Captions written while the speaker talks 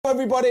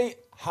everybody.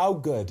 How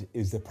good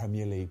is the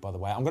Premier League, by the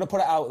way? I'm going to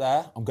put it out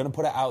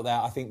there.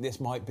 I think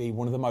this might be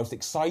one of the most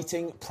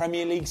exciting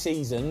Premier League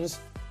seasons,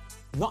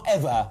 not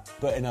ever,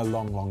 but in a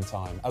long, long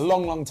time. A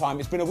long, long time.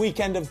 It's been a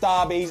weekend of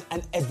derbies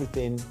and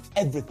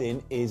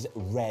everything is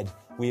red.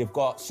 We have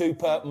got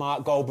Super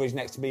Mark Goldbridge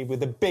next to me with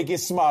the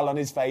biggest smile on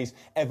his face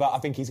ever. I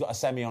think he's got a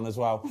semi on as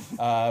well.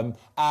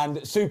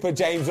 And Super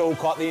James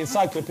Allcott, the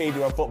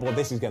encyclopedia of football.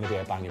 This is going to be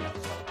a banging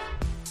episode.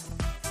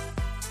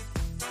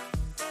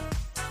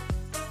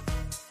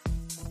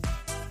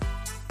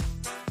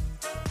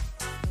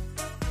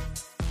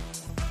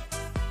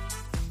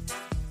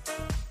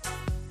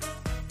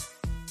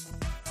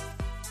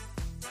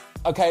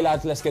 OK,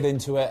 lads, let's get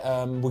into it.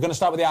 We're going to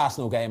start with the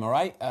Arsenal game, all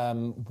right?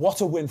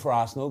 What a win for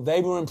Arsenal. They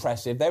were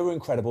impressive. They were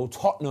incredible.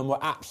 Tottenham were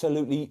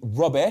absolutely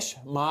rubbish.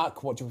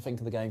 Mark, what do you think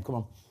of the game? Come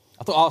on.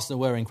 I thought Arsenal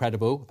were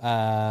incredible.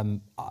 I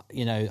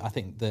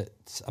think that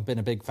I've been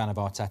a big fan of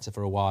Arteta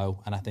for a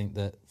while, and I think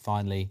that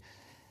finally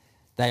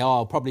they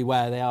are probably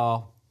where they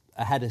are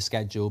ahead of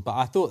schedule. But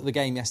I thought the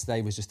game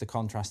yesterday was just a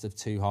contrast of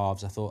two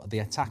halves. I thought the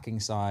attacking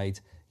side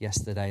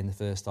yesterday in the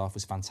first half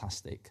was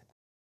fantastic.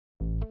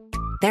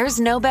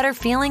 There's no better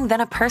feeling than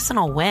a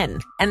personal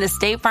win. And the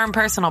State Farm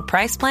Personal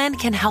Price Plan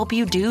can help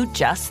you do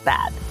just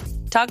that.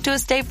 Talk to a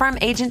State Farm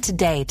agent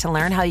today to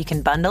learn how you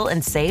can bundle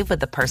and save with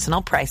the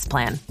Personal Price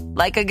Plan.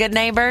 Like a good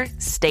neighbor,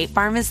 State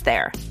Farm is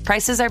there.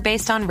 Prices are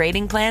based on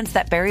rating plans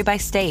that vary by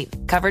state.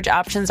 Coverage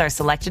options are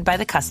selected by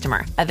the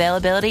customer.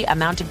 Availability,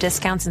 amount of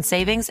discounts and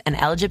savings,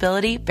 and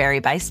eligibility vary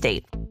by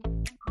state.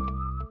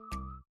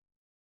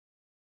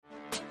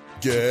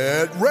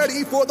 Get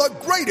ready for the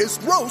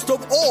greatest roast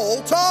of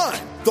all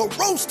time. The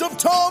Roast of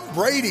Tom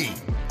Brady.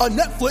 A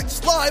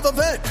Netflix live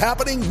event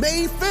happening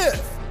May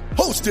 5th.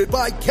 Hosted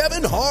by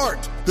Kevin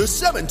Hart. The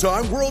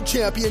 7-time world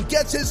champion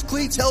gets his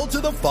cleats held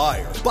to the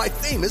fire by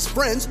famous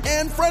friends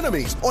and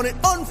frenemies on an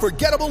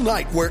unforgettable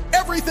night where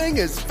everything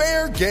is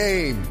fair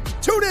game.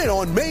 Tune in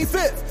on May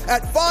 5th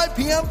at 5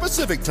 p.m.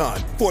 Pacific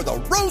time for the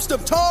Roast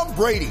of Tom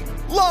Brady.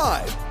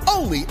 Live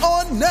only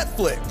on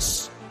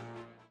Netflix.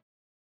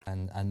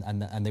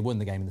 And they won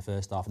the game in the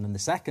first half. And then the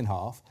second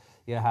half,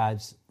 you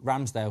had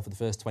Ramsdale for the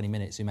first 20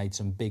 minutes who made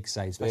some big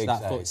saves, especially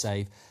that foot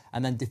save.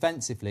 And then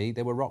defensively,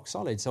 they were rock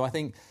solid. So I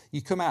think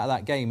you come out of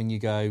that game and you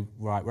go,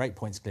 right, we're 8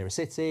 points clear of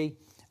City.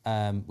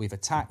 We've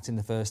attacked in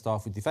the first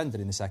half. We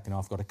defended in the second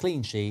half, got a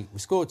clean sheet. We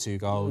scored 2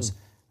 goals.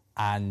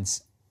 And,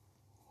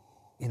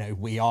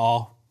 we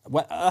are...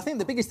 Well, I think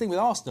the biggest thing with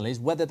Arsenal is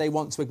whether they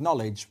want to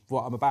acknowledge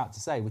what I'm about to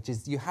say, which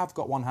is you have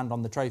got one hand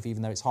on the trophy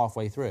even though it's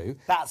halfway through.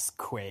 That's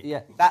quick.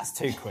 Yeah. That's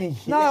too quick.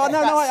 No.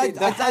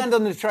 The hand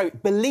on the trophy,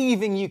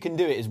 believing you can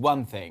do it is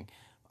one thing.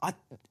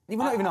 We're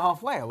not even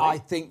halfway, are we? I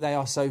think they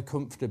are so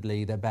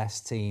comfortably the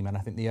best team, and I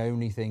think the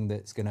only thing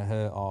that's going to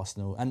hurt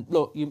Arsenal, and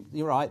look,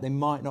 you're right, they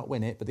might not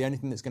win it, but the only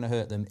thing that's going to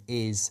hurt them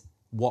is...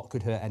 What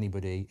could hurt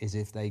anybody is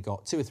if they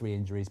got 2 or 3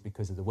 injuries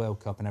because of the World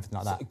Cup and everything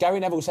like that. So Gary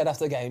Neville said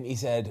after the game, he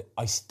said,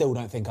 I still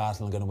don't think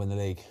Arsenal are going to win the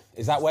league.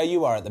 Is that where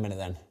you are at the minute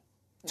then?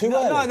 Too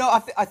early?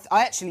 No,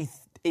 I actually...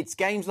 It's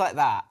games like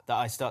that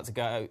I start to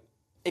go...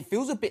 It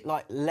feels a bit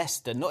like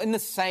Leicester, not in the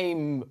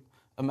same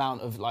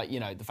amount of,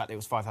 the fact that it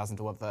was 5,000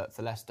 to 1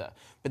 for Leicester.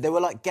 But there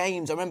were,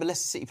 games... I remember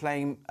Leicester City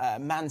playing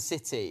Man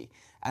City...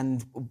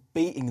 and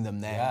beating them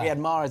there. Yeah. He had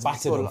Mahrez...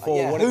 Battered them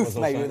 4-1 Hoof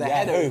maybe with the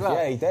header as well.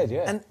 Yeah, he did,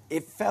 yeah. And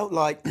it felt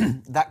like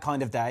that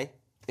kind of day.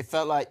 It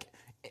felt like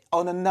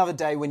on another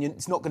day when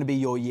it's not going to be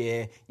your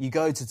year, you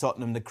go to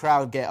Tottenham, the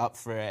crowd get up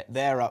for it,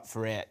 they're up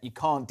for it, you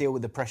can't deal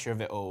with the pressure of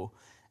it all,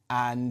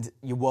 and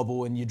you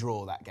wobble and you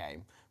draw that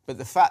game. But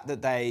the fact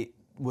that they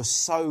were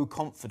so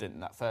confident in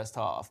that first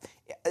half,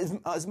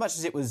 as much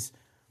as it was...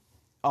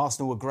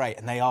 Arsenal were great,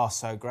 and they are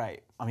so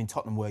great. I mean,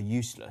 Tottenham were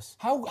useless.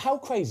 How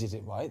crazy is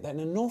it, right, that in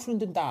a North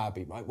London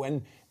derby, right,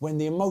 when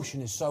the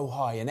emotion is so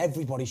high and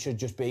everybody should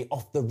just be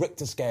off the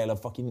Richter scale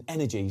of fucking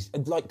energies,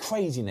 like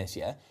craziness,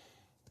 yeah?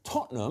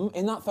 Tottenham,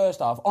 in that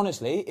first half,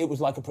 honestly, it was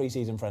like a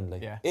pre-season friendly.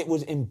 Yeah. It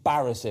was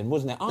embarrassing,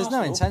 wasn't it? There's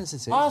no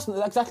intensity.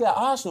 Arsenal, exactly that.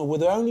 Arsenal were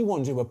the only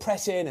ones who were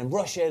pressing and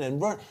rushing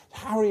and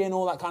harrying,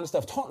 all that kind of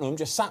stuff. Tottenham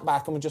just sat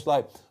back and were just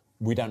like,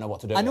 we don't know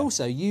what to do. And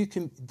also,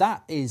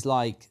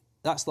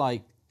 that's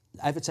like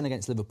Everton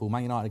against Liverpool,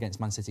 Man United against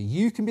Man City.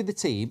 You can be the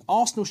team.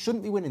 Arsenal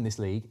shouldn't be winning this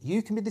league.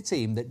 You can be the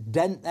team that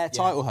dent their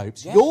title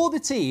hopes. Yeah. You're the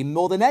team,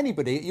 more than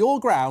anybody, at your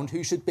ground,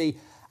 who should be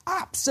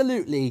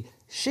absolutely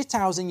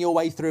shithousing your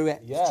way through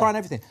it, trying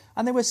everything.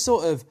 And they were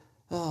sort of,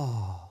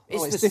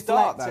 It's the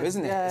start, though,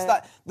 isn't it? Yeah. It's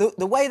like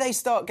the way they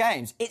start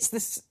games.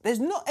 There's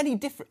not any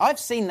different. I've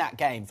seen that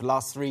game for the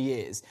last 3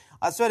 years.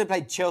 I swear they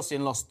played Chelsea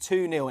and lost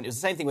 2-0, and it was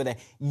the same thing where they're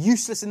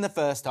useless in the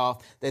first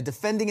half. They're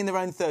defending in their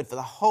own third for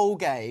the whole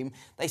game.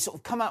 They sort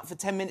of come out for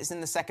 10 minutes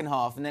in the second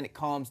half, and then it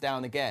calms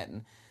down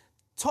again.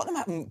 Tottenham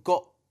haven't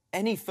got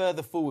any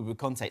further forward with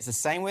Conte. It's the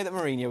same way that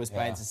Mourinho was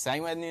playing. It's the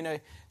same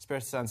way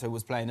Espirito Santo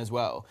was playing as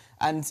well.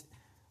 And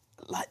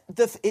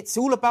it's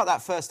all about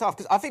that first half,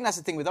 because I think that's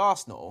the thing with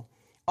Arsenal.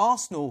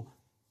 Arsenal,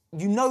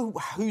 you know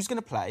who's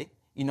going to play.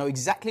 You know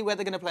exactly where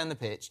they're going to play on the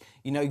pitch.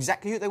 You know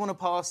exactly who they want to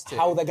pass to.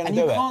 How they're going to do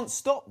it. And you can't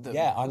stop them.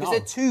 Yeah, I know. Because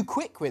they're too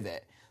quick with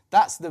it.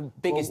 That's the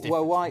biggest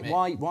difference.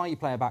 Well, why you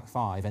play a back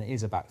five, and it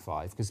is a back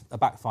five, because a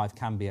back five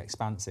can be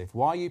expansive.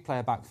 Why you play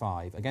a back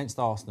five against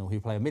Arsenal, who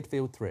play a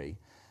midfield three,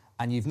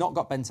 and you've not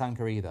got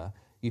Bentancur either.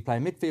 You play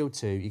a midfield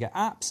two, you get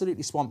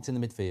absolutely swamped in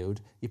the midfield.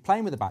 You're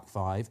playing with a back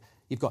five.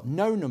 You've got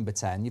no number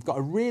 10. You've got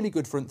a really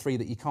good front three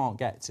that you can't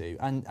get to.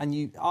 And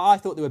I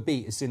thought they were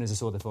beat as soon as I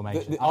saw the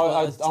formation.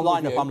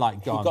 I'm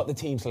like, gone. You got the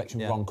team selection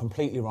wrong,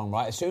 completely wrong,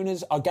 right? As soon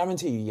as, I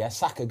guarantee you,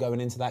 Saka going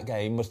into that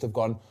game must have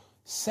gone,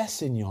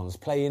 Sessegnon's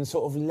playing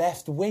sort of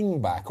left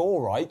wing back,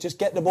 all right, just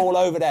get the ball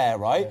over there,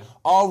 right? Yeah.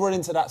 I'll run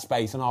into that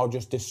space and I'll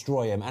just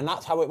destroy him. And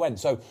that's how it went.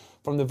 So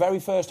from the very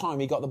first time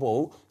he got the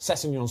ball,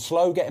 Sessegnon's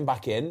slow getting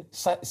back in,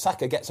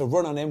 Saka gets a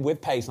run on him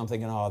with pace, and I'm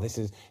thinking,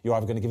 you're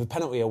either going to give a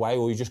penalty away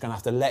or you're just going to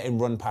have to let him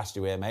run past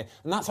you here, mate.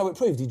 And that's how it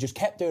proved. He just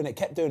kept doing it.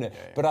 Yeah.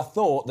 But I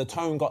thought the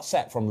tone got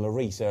set from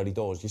Lloris early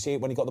doors. You see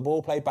it when he got the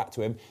ball played back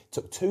to him,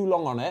 took too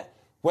long on it,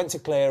 went to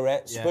clear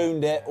it,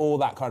 spooned it, all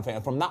that kind of thing.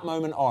 And from that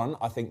moment on,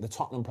 I think the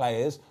Tottenham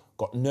players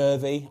got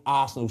nervy,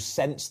 Arsenal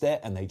sensed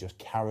it, and they just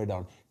carried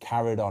on.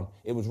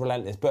 It was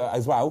relentless. But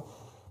as well,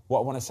 what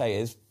I want to say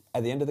is,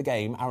 at the end of the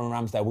game, Aaron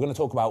Ramsdale, we're going to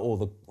talk about all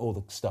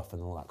the stuff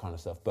and all that kind of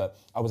stuff, but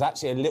I was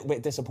actually a little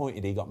bit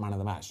disappointed he got man of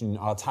the match, and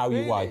I'll tell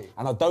you why.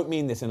 And I don't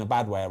mean this in a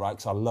bad way, right,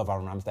 because I love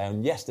Aaron Ramsdale,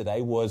 and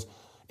yesterday it was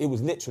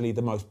literally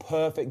the most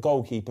perfect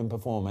goalkeeping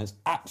performance,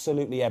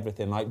 absolutely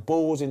everything, like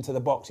balls into the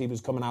box he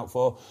was coming out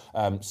for,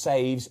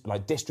 saves,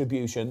 like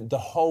distribution, the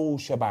whole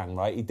shebang,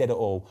 right? He did it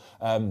all.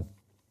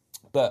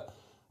 But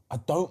I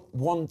don't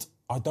want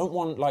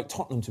like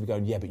Tottenham to be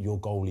going, but your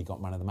goalie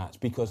got man of the match,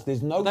 because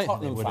there's no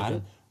Tottenham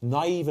fan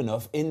naive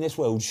enough in this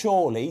world,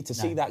 surely, to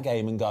see that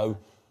game and go,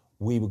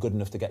 we were good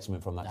enough to get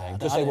something from that game,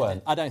 because they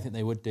weren't. I don't think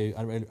they would do.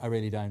 I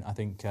really don't. I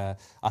think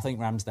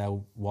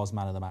Ramsdale was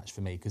man of the match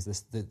for me,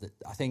 because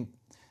I think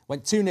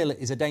when 2-0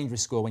 is a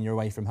dangerous score when you're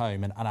away from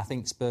home, and I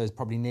think Spurs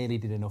probably nearly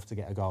did enough to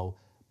get a goal.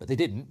 But they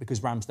didn't,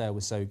 because Ramsdale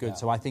was so good. Yeah.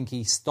 So I think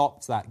he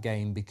stopped that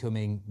game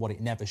becoming what it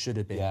never should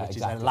have been, which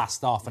is the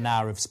last half an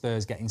hour of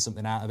Spurs getting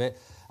something out of it.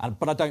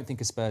 But I don't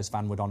think a Spurs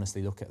fan would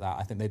honestly look at that.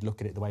 I think they'd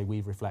look at it the way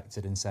we've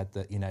reflected and said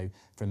that,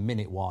 from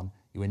minute one,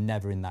 you were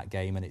never in that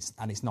game, and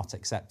it's not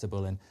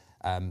acceptable. And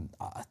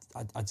I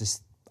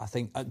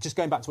think just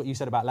going back to what you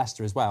said about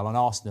Leicester as well, on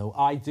Arsenal,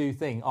 I do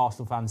think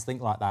Arsenal fans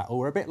think like that,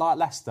 or a bit like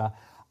Leicester.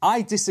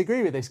 I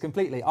disagree with this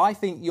completely. I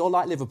think you're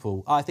like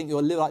Liverpool. I think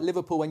you're like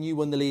Liverpool when you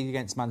won the league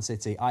against Man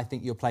City. I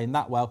think you're playing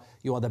that well.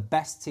 You are the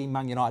best team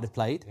Man United have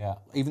played. Yeah.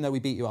 Even though we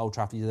beat you at Old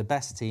Trafford, you're the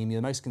best team.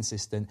 You're the most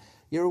consistent.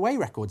 Your away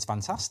record's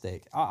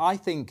fantastic. I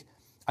think,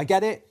 I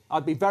get it.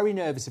 I'd be very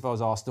nervous if I was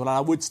Arsenal, and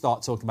I would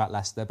start talking about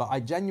Leicester. But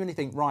I genuinely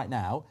think right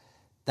now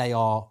they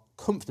are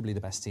comfortably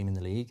the best team in the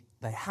league.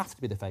 They have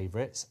to be the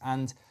favourites.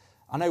 And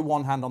I know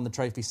one hand on the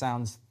trophy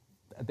sounds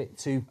a bit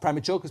too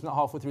premature because we're not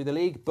halfway through the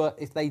league, but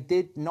if they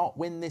did not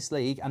win this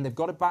league, and they've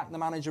got to back the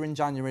manager in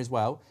January as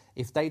well,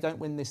 if they don't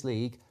win this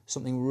league,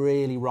 something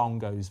really wrong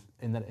goes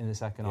in the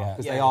second half,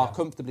 because they are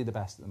comfortably the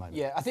best at the moment.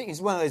 Yeah, I think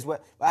it's one of those where,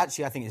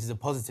 actually I think this is a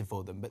positive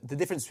for them, but the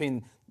difference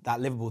between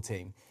that Liverpool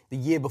team, the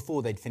year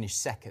before they'd finished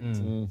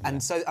second,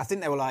 and so I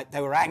think they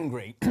were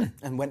angry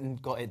and went and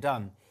got it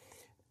done.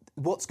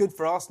 What's good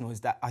for Arsenal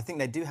is that I think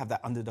they do have that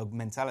underdog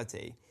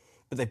mentality,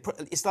 but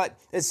it's like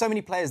there's so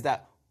many players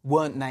that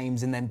weren't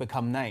names and then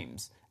become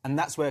names. And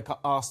that's where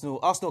Arsenal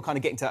kind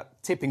of getting to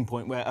that tipping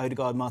point where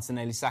Odegaard,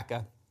 Martinelli,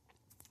 Saka,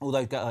 all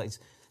those guys,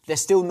 they're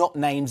still not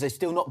names, they've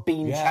still not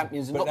been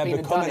champions and not been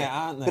and done it.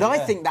 Aren't they? But I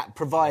think that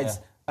provides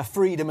a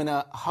freedom and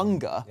a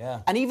hunger.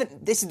 Yeah. And even,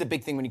 this is the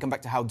big thing when you come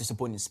back to how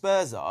disappointing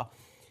Spurs are,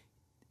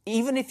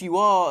 even if you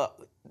are,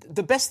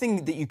 the best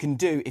thing that you can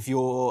do if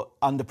you're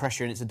under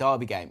pressure and it's a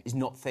derby game is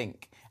not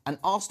think. And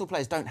Arsenal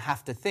players don't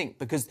have to think,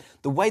 because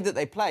the way that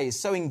they play is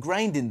so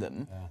ingrained in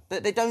them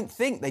that they don't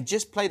think. They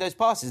just play those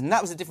passes. And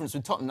that was the difference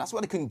with Tottenham. That's why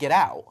they couldn't get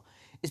out.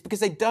 It's because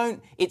they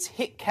don't... It's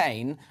hit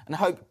Kane, and I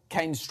hope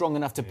Kane's strong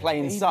enough to play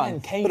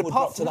inside. Kane would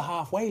drop to the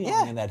halfway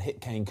line and they'd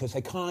hit Kane, because they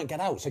can't get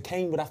out. So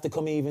Kane would have to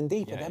come even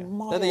deeper. They're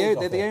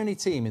the only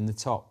team in the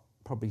top,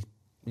 probably,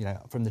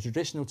 from the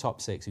traditional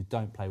top six who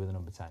don't play with a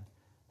number 10.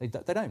 They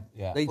don't.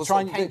 Yeah.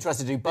 Kane tries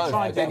to do both.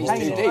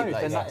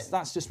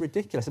 That's just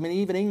ridiculous. I mean,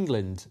 even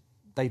England...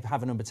 They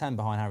have a number 10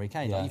 behind Harry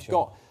Kane.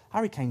 Yeah,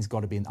 Harry Kane's got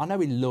to be in. I know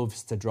he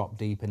loves to drop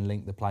deep and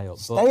link the play up.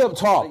 Stay up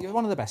top. You're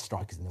one of the best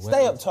strikers in the world.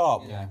 Stay up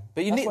top. Yeah.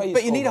 But you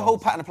need a whole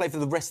pattern of play for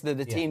the rest of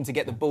the team to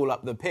get the ball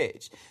up the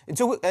pitch. When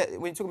you're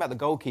talking about the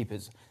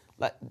goalkeepers,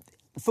 like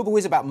football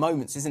is about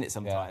moments, isn't it?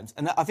 Sometimes,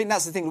 and I think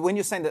that's the thing. When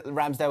you're saying that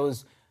Ramsdale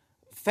was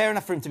fair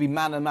enough for him to be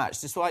man of the match,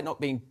 despite not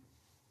being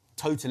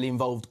totally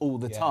involved all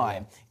the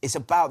time, it's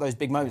about those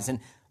big moments. And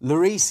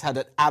Lloris had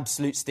an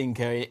absolute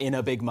stinker in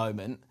a big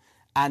moment,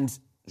 and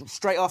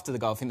straight after the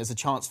goal, I think there's a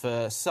chance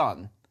for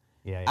Son.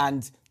 Yeah.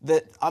 And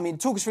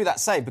talk us through that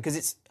save, because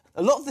it's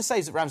a lot of the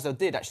saves that Ramsdale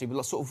did actually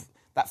were sort of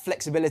that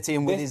flexibility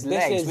and with his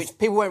legs, which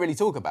people won't really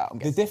talk about.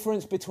 The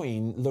difference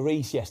between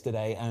Lloris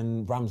yesterday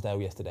and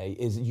Ramsdale yesterday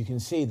is you can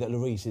see that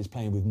Lloris is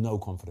playing with no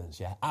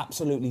confidence,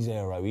 absolutely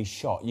zero. He's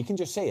shot. You can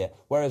just see it.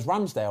 Whereas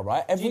Ramsdale,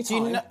 right, every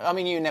time...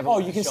 you never... Oh,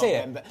 you can see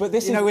it. But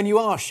this is... when you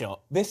are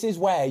shot. This is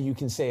where you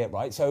can see it,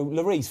 right? So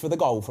Lloris, for the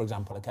goal, for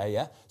example,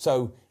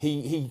 So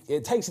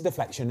it takes a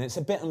deflection. It's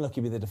a bit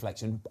unlucky with the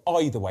deflection.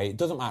 Either way, it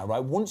doesn't matter,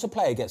 right? Once a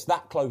player gets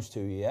that close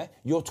to you,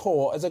 you're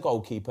taught as a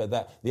goalkeeper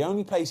that the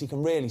only place he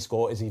can really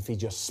score is if he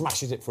just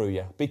smashes it through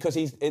you, because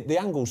the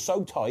angle's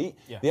so tight.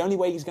 The only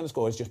way he's going to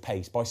score is just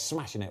pace, by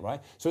smashing it,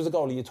 right? So as a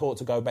goalie, you're taught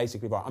to go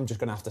basically, right, I'm just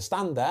going to have to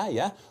stand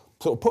there,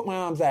 sort of put my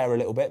arms there a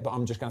little bit, but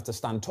I'm just going to have to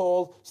stand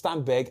tall,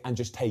 stand big, and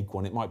just take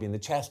one. It might be in the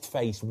chest,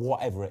 face,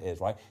 whatever it is,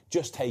 right?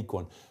 Just take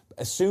one.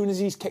 As soon as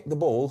he's kicked the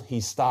ball,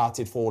 he's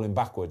started falling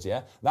backwards,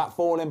 That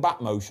falling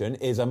back motion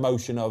is a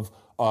motion of,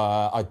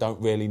 I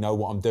don't really know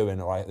what I'm doing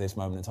right at this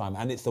moment in time.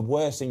 And it's the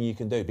worst thing you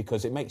can do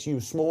because it makes you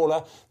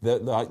smaller,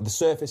 the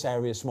surface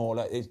area is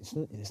smaller.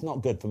 It's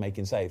not good for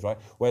making saves, right?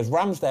 Whereas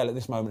Ramsdale at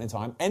this moment in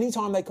time, any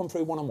time they come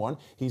through one-on-one,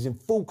 he's in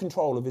full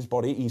control of his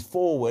body. He's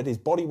forward, his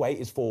body weight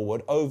is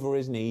forward, over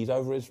his knees,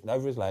 over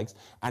his legs,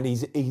 and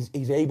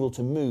he's able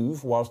to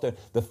move whilst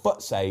the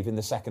foot save in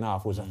the second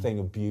half was a thing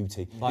of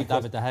beauty. Like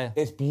David De Gea.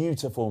 It's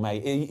beautiful,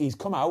 mate. He's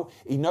come out,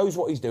 he knows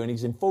what he's doing,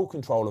 he's in full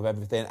control of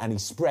everything, and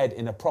he's spread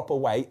in a proper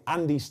way,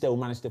 and he's still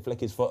managed to flick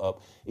his foot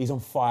up. He's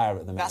on fire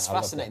at the minute. That's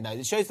fascinating, though.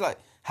 It shows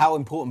how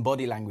important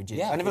body language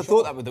is. I never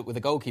thought that with a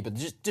goalkeeper.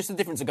 Just the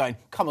difference of going,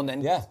 come on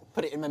then,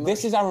 put it in memory.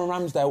 This is Aaron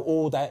Ramsdale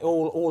all day,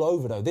 all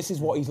over though. This is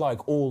what he's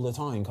like all the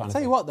time, kind of thing.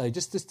 Tell you what though,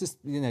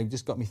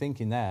 just got me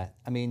thinking there.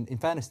 I mean, in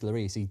fairness to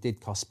Lloris, he did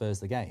cost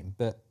Spurs the game,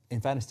 but in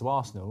fairness to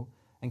Arsenal,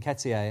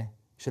 Nketiah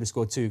should have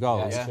scored 2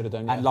 goals. Should have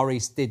done, and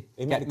Lloris did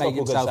make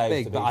himself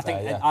big. But I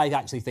think I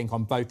actually think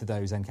on both of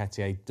those,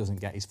 Nketiah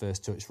doesn't get his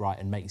first touch right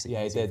and makes it.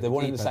 Yeah, he did. The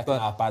one in the second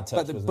half, bad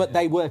touch. But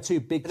they were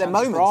 2 big chances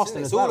moments, for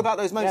Arsenal. It's all about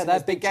those moments. Yeah,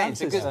 they're big games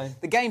because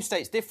the game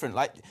state's different.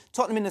 Like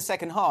Tottenham in the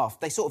second half,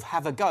 they sort of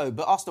have a go,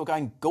 but Arsenal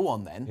going, go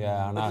on then.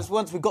 Yeah, I know. Because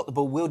once we've got the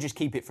ball, we'll just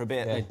keep it for a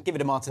bit. Give it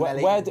to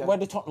Martinelli. Where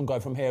do Tottenham go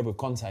from here with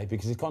Conte?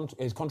 Because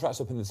his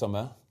contract's up in the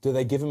summer. Do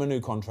they give him a new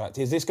contract?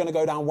 Is this going to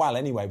go down well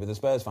anyway with the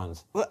Spurs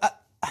fans? Well,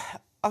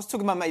 I was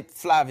talking to my mate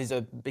Flav, he's a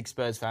big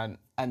Spurs fan,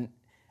 and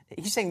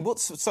he's saying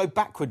what's so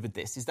backward with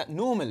this is that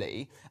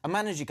normally a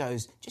manager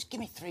goes, just give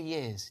me 3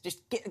 years.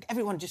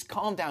 Everyone just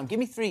calm down. Give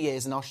me 3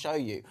 years and I'll show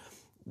you.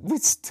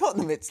 With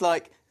Tottenham, it's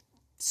like,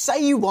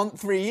 say you want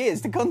 3 years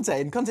to Conte,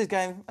 and Conte's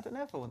going, I don't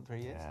know if I want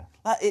 3 years.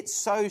 Yeah. It's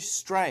so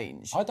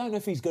strange. I don't know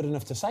if he's good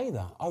enough to say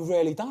that. I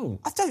really don't.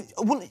 I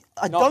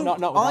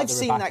don't. I've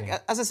seen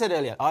that. As I said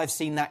earlier, I've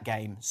seen that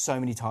game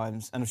so many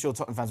times, and I'm sure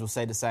Tottenham fans will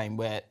say the same,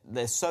 where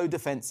they're so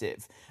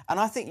defensive.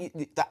 And I think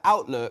the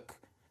outlook,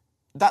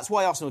 that's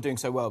why Arsenal are doing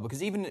so well,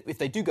 because even if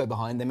they do go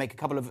behind, they make a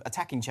couple of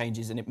attacking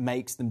changes and it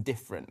makes them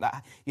different.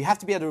 You have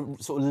to be able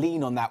to sort of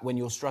lean on that when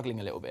you're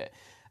struggling a little bit.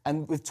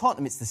 And with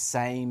Tottenham, it's the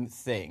same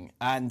thing.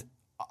 And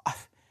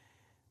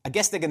I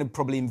guess they're going to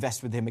probably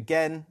invest with him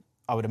again,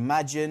 I would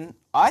imagine.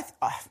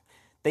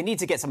 They need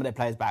to get some of their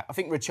players back. I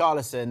think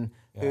Richarlison,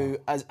 who,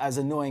 as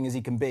annoying as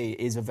he can be,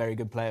 is a very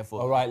good player for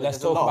them. All right, let's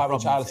talk about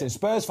Richarlison.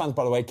 Spurs fans,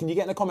 by the way, can you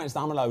get in the comments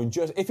down below? And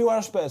just, if you are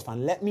a Spurs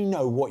fan, let me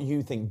know what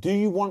you think. Do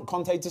you want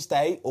Conte to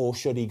stay or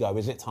should he go?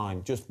 Is it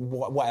time? Just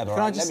whatever.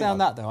 Can I just say on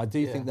that, though? I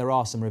do think there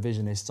are some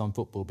revisionists on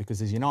football because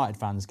there's United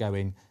fans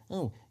going,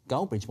 oh,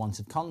 Goldbridge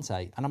wanted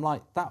Conte. And I'm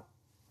like, that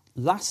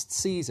last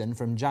season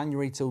from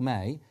January till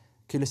May,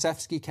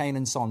 Kulusevski, Kane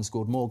and Son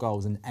scored more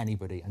goals than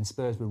anybody, and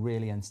Spurs were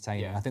really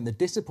entertaining. I think the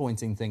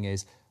disappointing thing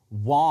is,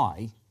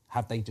 why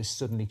have they just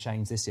suddenly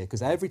changed this year?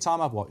 Because every time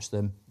I've watched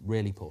them,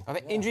 really poor. I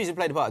think injuries have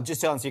played a part.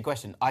 Just to answer your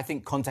question, I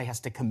think Conte has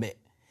to commit.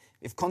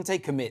 If Conte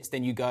commits,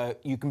 then you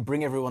can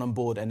bring everyone on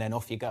board and then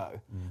off you go.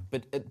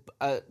 But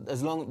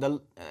the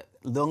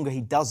longer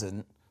he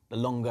doesn't, the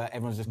longer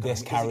everyone's just going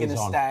to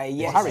stay.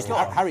 Yes,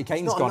 Harry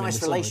Kane's gone in the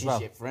summer as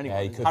well. For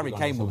anyone. Harry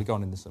Kane will be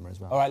gone in the summer as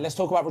well. All right, let's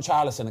talk about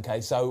Richarlison,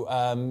 okay?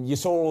 So you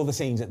saw all the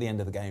scenes at the end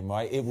of the game,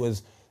 right? It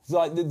was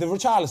like the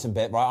Richarlison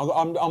bit, right?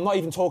 I'm not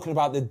even talking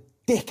about the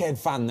dickhead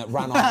fan that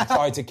ran on and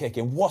tried to kick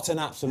him. What an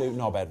absolute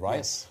knobhead, right?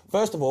 Yes.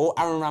 First of all,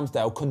 Aaron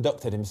Ramsdale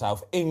conducted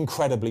himself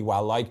incredibly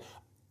well. Like,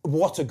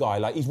 what a guy.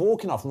 Like, he's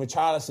walking off and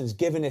Richarlison's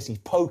giving this, he's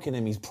poking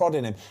him, he's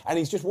prodding him, and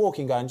he's just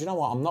walking going, do you know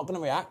what, I'm not going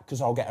to react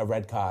because I'll get a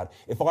red card.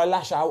 If I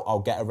lash out, I'll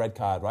get a red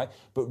card, right?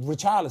 But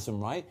Richarlison,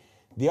 right,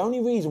 the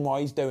only reason why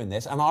he's doing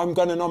this, and I'm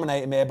going to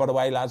nominate him here, by the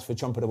way, lads, for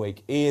Chump of the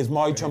Week. He is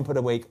my Chump of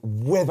the Week,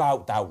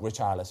 without doubt,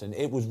 Richarlison.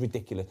 It was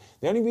ridiculous.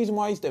 The only reason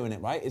why he's doing it,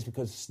 right, is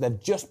because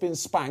they've just been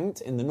spanked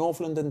in the North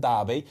London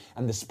derby,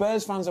 and the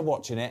Spurs fans are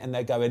watching it, and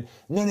they're going,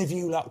 none of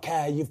you lot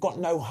care, you've got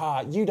no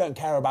heart, you don't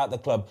care about the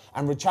club.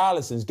 And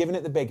Richarlison's giving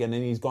it the big one,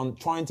 and he's gone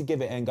trying to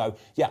give it and go,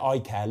 yeah, I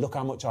care, look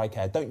how much I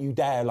care. Don't you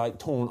dare,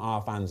 taunt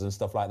our fans and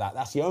stuff like that.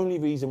 That's the only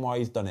reason why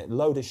he's done it.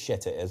 Load of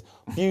shit it is.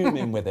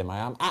 Fuming with him, I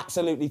am.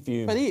 Absolutely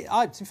fuming.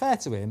 But to be fair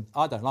to him,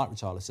 I don't like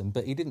Richarlison,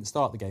 but he didn't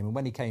start the game, and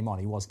when he came on,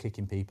 he was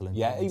kicking people and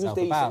he was decent,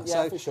 about.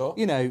 Yeah, so, for sure.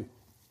 You know,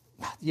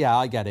 Yeah,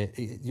 I get it.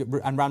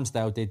 And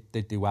Ramsdale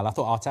did do well. I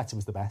thought Arteta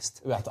was the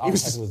best.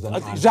 Arteta was the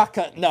man.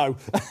 Xhaka, no.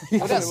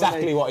 That's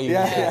exactly what he was.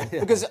 Yeah.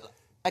 Because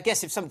I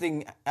guess if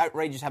something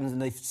outrageous happens and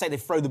they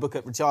throw the book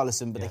at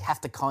Richarlison, but they have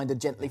to kind of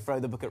gently throw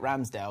the book at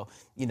Ramsdale,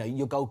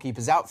 your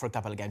goalkeeper's out for a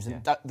couple of games,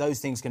 and those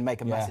things can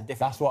make a massive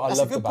difference. That's what I loved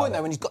That's a good about point,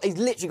 though, when he's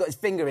literally got his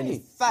finger in his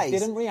face. He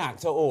didn't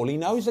react at all. He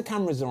knows the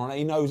cameras are on it.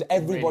 He knows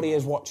everybody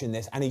is watching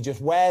this, and he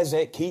just wears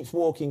it, keeps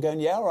walking, going,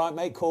 yeah, all right,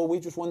 mate, cool, we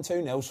just won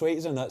 2-0, sweet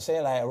as a nut, see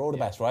you later, all the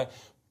best, right?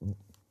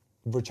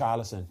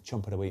 Richarlison,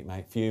 chump of the week,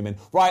 mate, fuming.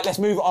 Right, let's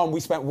move on. We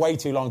spent way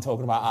too long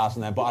talking about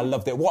Arsenal there, but I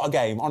loved it. What a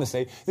game,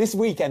 honestly. This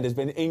weekend has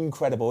been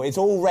incredible. It's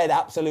all red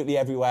absolutely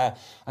everywhere,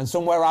 and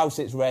somewhere else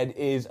it's red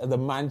is the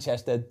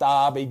Manchester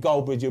derby.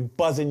 Goldbridge, you're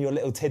buzzing your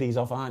little titties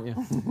off, aren't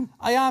you?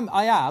 I am.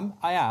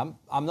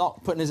 I'm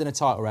not putting us in a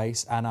title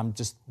race, and I'm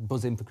just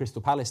buzzing for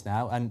Crystal Palace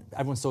now, and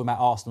everyone's talking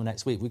about Arsenal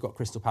next week. We've got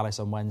Crystal Palace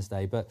on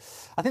Wednesday, but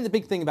I think the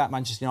big thing about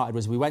Manchester United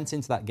was we went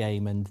into that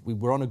game and we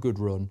were on a good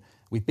run.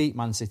 We beat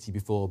Man City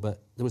before,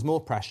 but there was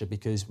more pressure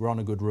because we're on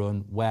a good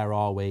run. Where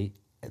are we?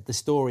 The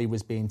story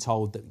was being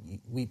told that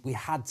we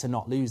had to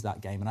not lose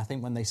that game. And I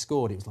think when they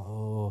scored, it was like,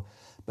 oh.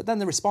 But then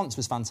the response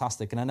was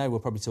fantastic. And I know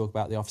we'll probably talk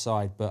about the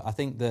offside, but I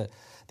think that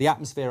the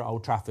atmosphere at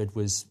Old Trafford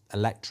was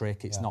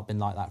electric. It's not been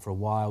like that for a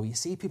while. You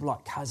see people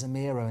like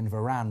Casemiro and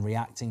Varane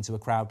reacting to a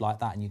crowd like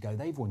that, and you go,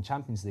 they've won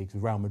Champions League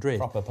with Real Madrid.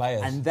 Proper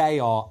players. And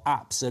they are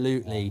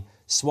absolutely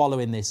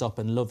swallowing this up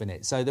and loving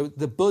it. So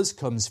the buzz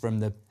comes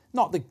from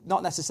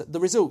not necessarily,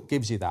 the result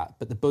gives you that,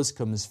 but the buzz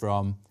comes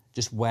from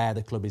just where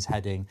the club is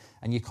heading,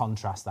 and you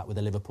contrast that with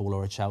a Liverpool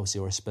or a Chelsea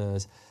or a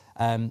Spurs.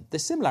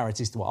 There's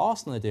similarities to what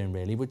Arsenal are doing,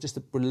 really. We're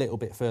a little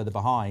bit further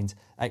behind,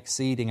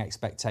 exceeding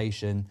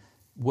expectation,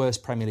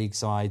 worst Premier League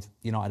side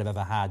United have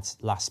ever had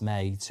last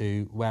May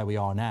to where we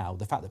are now.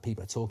 The fact that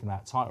people are talking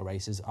about title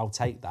races, I'll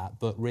take that,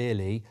 but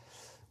really,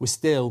 we're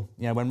still,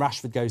 when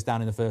Rashford goes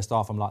down in the first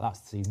half, I'm like,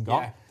 that's the season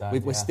gone.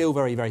 We're still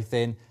very, very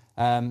thin.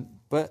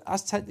 But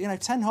as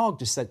Ten Hag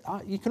just said,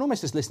 you can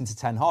almost just listen to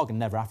Ten Hag and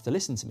never have to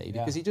listen to me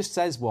because he just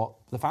says what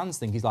the fans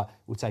think. He's like,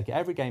 we'll take it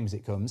every game as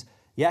it comes.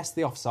 Yes,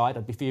 the offside,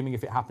 I'd be fuming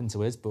if it happened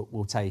to us, but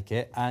we'll take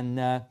it. And,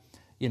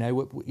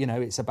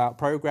 it's about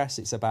progress,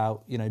 it's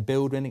about,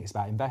 building, it's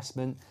about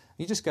investment.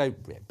 You just go,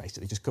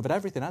 basically just covered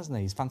everything, hasn't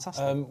he? He's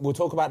fantastic. We'll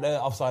talk about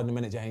the offside in a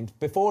minute, James.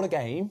 Before the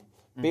game,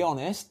 be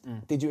honest,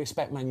 did you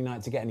expect Man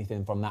United to get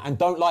anything from that? And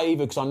don't lie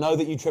either, because I know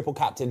that you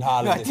triple-captained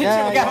Haaland.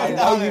 I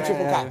know you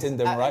triple-captained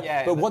them,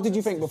 right? But what did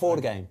you think before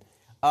the game?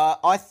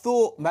 I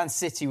thought Man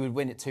City would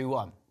win it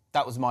 2-1.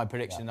 That was my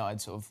prediction that I'd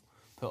sort of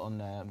put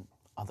on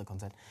other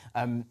content.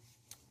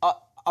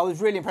 I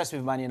was really impressed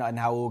with Man United and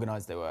how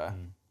organised they were.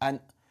 And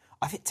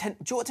I think Ten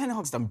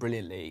Hag's done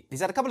brilliantly.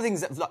 He's had a couple of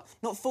things that have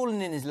not fallen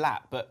in his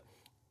lap, but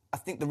I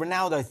think the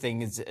Ronaldo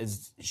thing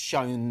has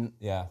shown...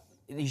 Yeah.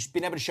 He's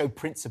been able to show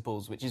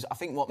principles, which is, I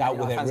think, what Man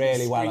United fans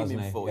really well, hasn't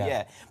he? For.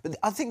 Yeah. But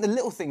I think the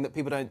little thing that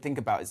people don't think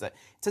about is that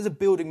in terms of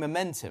building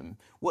momentum,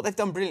 what they've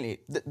done brilliantly,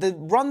 the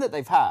run that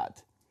they've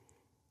had,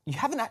 you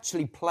haven't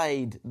actually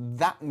played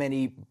that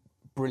many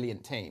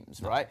brilliant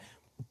teams, right?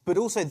 But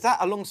also that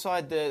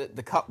alongside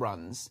the cup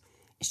runs,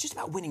 it's just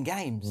about winning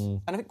games.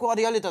 And I think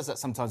Guardiola does that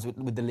sometimes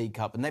with the League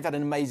Cup, and they've had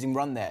an amazing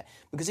run there.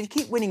 Because if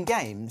you keep winning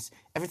games,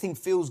 everything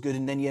feels good,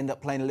 and then you end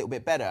up playing a little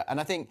bit better. And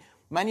I think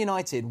Man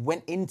United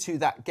went into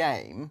that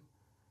game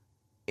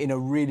in a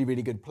really,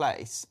 really good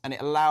place, and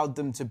it allowed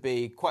them to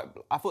be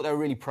I thought they were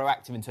really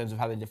proactive in terms of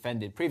how they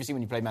defended. Previously,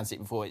 when you played Man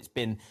City before, it's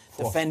been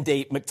defend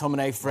deep,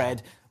 McTominay,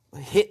 Fred,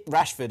 hit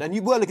Rashford, and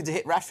you were looking to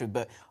hit Rashford,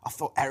 but I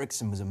thought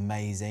Eriksen was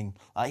amazing.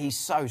 He's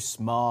so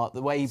smart,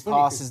 the way he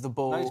passes the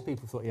ball. Most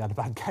people thought he had a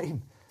bad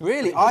game.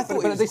 Really? I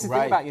thought but this is the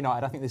thing about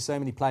United. I think there's so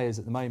many players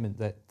at the moment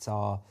that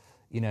are,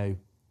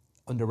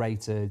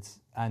 underrated,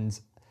 and...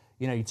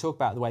 you talk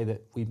about the way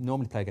that we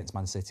normally play against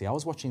Man City. I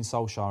was watching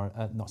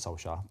not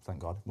Solskjaer, thank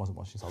God, I wasn't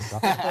watching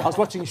Solskjaer. I was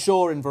watching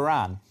Shaw and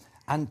Varane,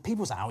 and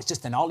people say, it's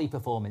just an Ollie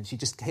performance, you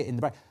just hit in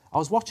the break. I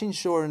was watching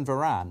Shaw and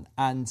Varane,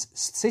 and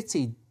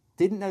City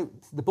didn't know,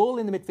 the ball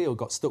in the midfield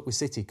got stuck with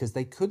City because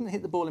they couldn't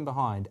hit the ball in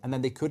behind, and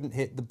then they couldn't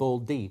hit the ball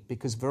deep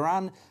because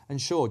Varane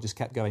and Shaw just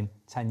kept going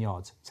 10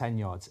 yards, 10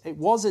 yards. It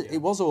was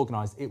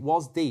organised, it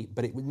was deep,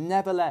 but it would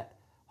never let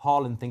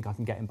Haaland think I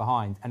can get him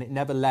behind, and it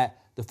never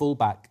let the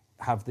fullback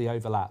have the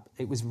overlap.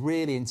 It was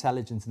really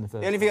intelligent in the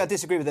first. The only thing I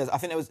disagree with is I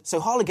think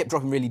Haaland kept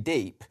dropping really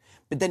deep,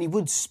 but then he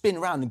would spin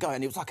around and go,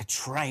 and it was like a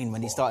train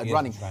when he started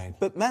running.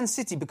 But Man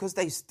City, because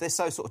they're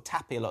so sort of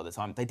tappy a lot of the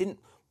time, they didn't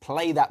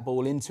play that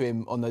ball into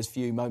him on those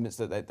few moments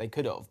that they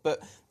could have.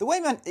 But the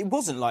way it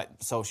wasn't like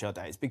Solskjaer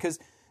days, because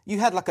you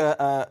had like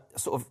a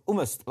sort of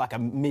almost like a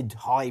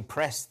mid-high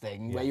press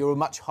thing where you were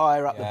much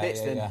higher up the pitch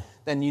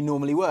than you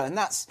normally were, and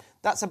that's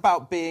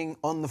about being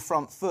on the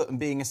front foot and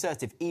being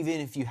assertive, even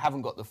if you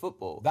haven't got the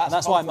football.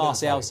 That's why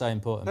Martial's so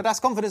important. But that's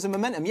confidence and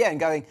momentum, and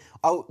going,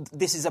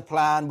 this is a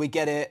plan, we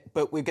get it,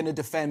 but we're going to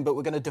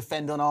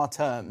defend, on our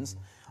terms.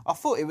 I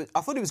thought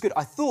it was good.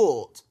 I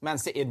thought Man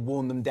City had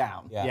worn them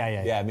down.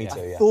 Yeah, me too.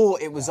 I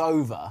thought it was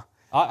over.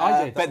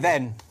 I did. But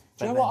then...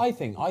 Do you know what I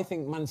think? I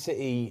think Man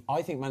City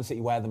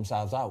wear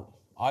themselves out.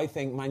 I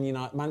think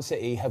Man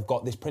City have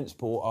got this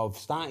principle of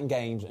starting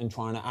games and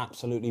trying to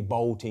absolutely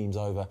bowl teams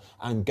over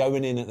and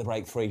going in at the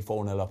break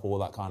 3-4-0 up, all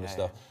that kind of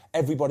stuff.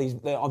 Everybody's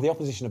the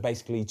opposition are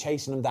basically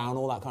chasing them down,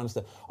 all that kind of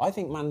stuff. I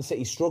think Man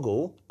City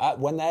struggle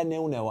when they're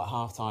 0-0 at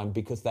half-time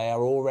because they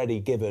are already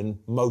given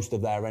most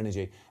of their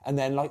energy. And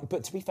then,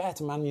 but to be fair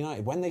to Man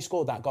United, when they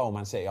scored that goal,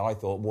 Man City, I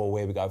thought, well,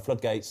 here we go,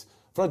 floodgates,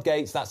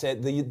 that's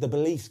it. The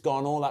belief's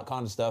gone, all that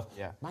kind of stuff.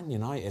 Yeah. Man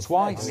United.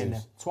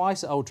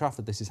 Twice at Old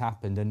Trafford this has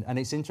happened. And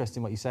it's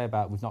interesting what you say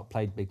about we've not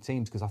played big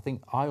teams, because I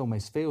think I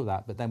almost feel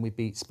that. But then we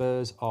beat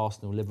Spurs,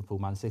 Arsenal, Liverpool,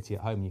 Man City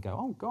at home, and you go,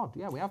 oh, God,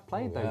 yeah, we have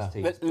played those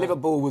teams. But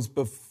Liverpool was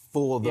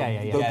before the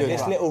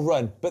this little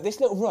run. But this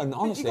little run,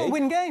 honestly... You've got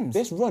to win games.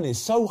 This run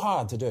is so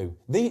hard to do.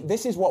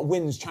 This is what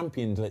wins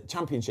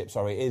championship,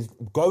 is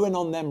going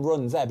on them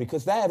runs there,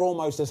 because they're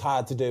almost as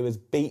hard to do as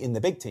beating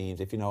the big teams,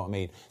 if you know what I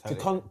mean.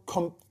 Totally. To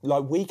come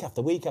week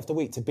after week after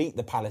week to beat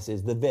the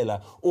Palaces, the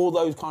Villa, all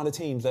those kind of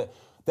teams that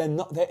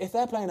if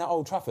they're playing at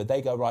Old Trafford,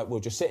 they go, right,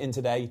 we'll just sit in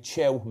today,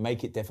 chill,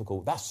 make it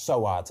difficult. That's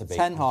so hard to beat.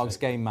 Ten Hag's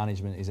game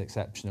management is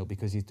exceptional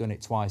because he's done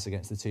it twice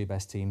against the two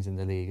best teams in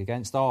the league.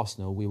 Against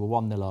Arsenal, we were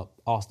 1-0 up.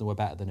 Arsenal were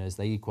better than us.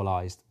 They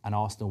equalised, and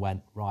Arsenal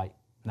went, right,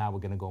 now we're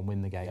going to go and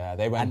win the game. Yeah,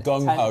 they went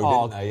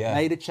gung-ho, didn't they? Yeah.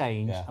 Made a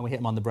change, and we hit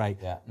them on the break.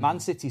 Yeah. Man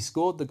City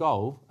scored the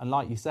goal, and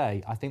like you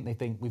say, I think they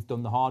think we've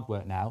done the hard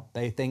work now.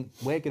 They think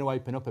we're going to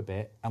open up a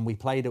bit, and we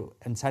played it,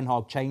 and Ten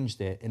Hag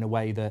changed it in a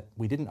way that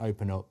we didn't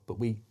open up, but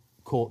we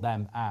caught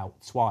them out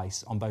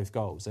twice on both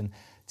goals. And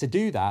to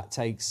do that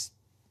takes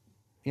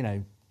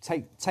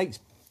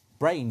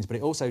brains, but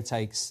it also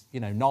takes,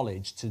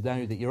 knowledge to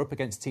know that you're up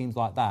against teams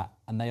like that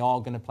and they are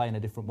going to play in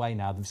a different way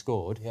now they've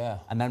scored. Yeah.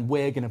 And then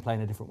we're going to play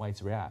in a different way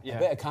to react. Yeah. A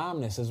bit of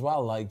calmness as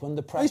well,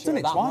 under pressure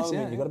at that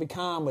moment. You've got to be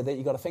calm with it.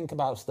 You've got to think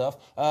about stuff.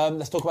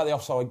 Let's talk about the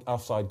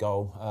offside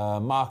goal.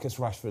 Marcus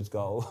Rashford's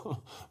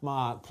goal.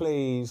 Mark,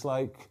 please,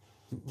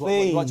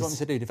 Please. What do you want me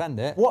to do? Defend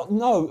it? What?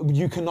 No,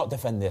 you cannot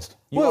defend this.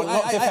 You are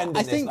not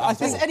defending this.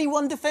 Has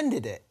anyone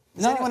defended it?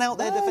 Has anyone out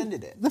there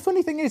defended it? The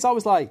funny thing is, I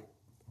was like,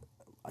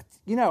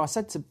 I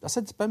said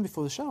to Ben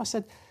before the show, I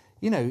said,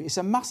 it's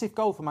a massive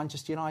goal for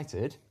Manchester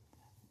United,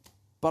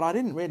 but I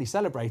didn't really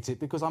celebrate it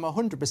because I'm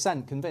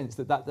 100%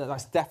 convinced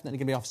that's definitely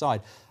going to be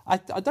offside. I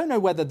don't know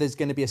whether there's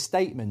going to be a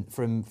statement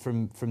from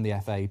the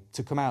FA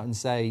to come out and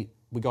say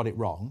we got it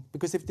wrong,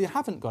 because if they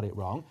haven't got it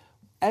wrong,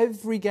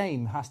 every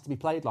game has to be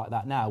played like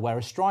that now, where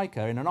a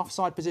striker in an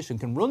offside position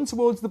can run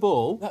towards the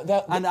ball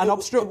and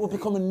obstruct. It will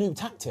become a new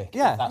tactic.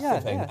 Yeah, that's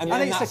the thing. Yeah. And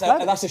then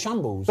that's a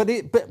shambles.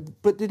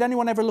 But did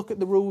anyone ever look at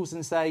the rules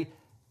and say,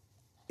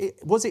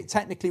 was it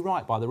technically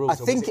right by the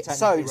rules? I think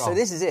so. So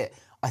this is it.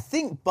 I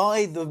think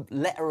by the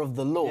letter of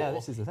the law,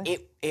 this is the thing.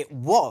 It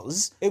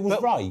was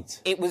right.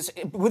 It was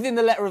within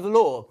the letter of the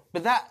law.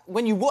 But that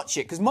when you watch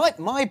it, because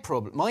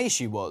my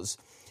issue was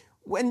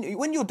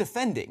when you're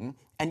defending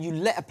and you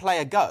let a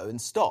player go and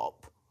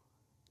stop,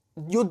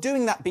 you're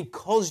doing that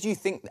because you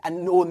think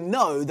or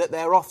know that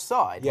they're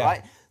offside,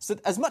 right? So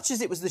as much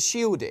as it was the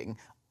shielding,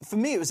 for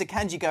me it was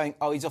Akanji going,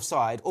 oh, he's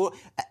offside. Or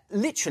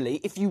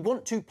literally, if you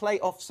want to play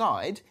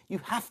offside, you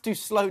have to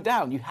slow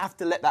down. You have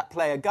to let that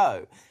player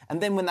go. And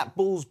then when that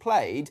ball's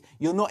played,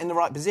 you're not in the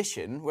right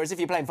position. Whereas if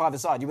you're playing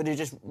five-a-side, you would have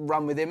just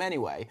run with him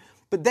anyway.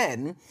 But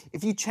then,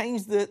 if you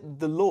change the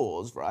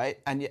laws, right,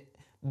 and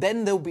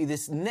then there'll be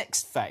this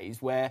next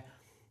phase where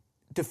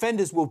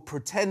defenders will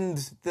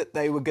pretend that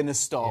they were going to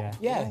stop.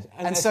 Yeah.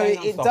 And so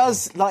it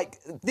does,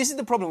 this is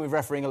the problem with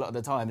refereeing a lot of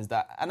the time, is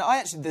that, and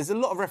there's a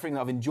lot of refereeing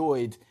that I've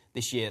enjoyed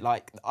this year.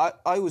 I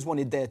always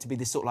wanted there to be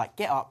this sort of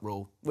get up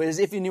rule. Whereas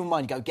if in your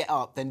mind you go, get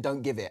up, then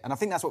don't give it. And I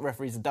think that's what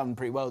referees have done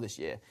pretty well this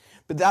year.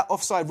 But that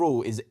offside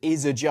rule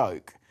is a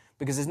joke,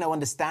 because there's no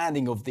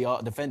understanding of the art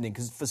of defending.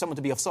 Because for someone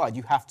to be offside,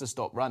 you have to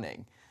stop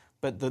running.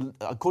 But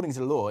according to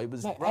the law, it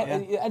was right.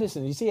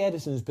 Edison, you see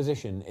Edison's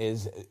position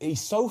is he's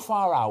so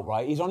far out,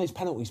 right? He's on his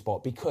penalty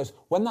spot because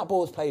when that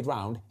ball is played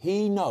round,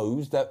 he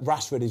knows that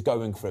Rashford is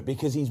going for it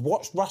because he's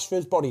watched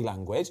Rashford's body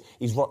language,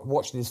 he's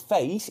watched his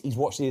face, he's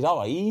watched his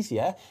eyes,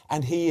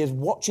 and he is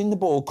watching the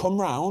ball come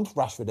round,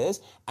 Rashford is,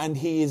 and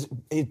his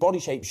body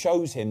shape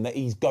shows him that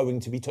he's going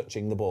to be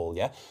touching the ball,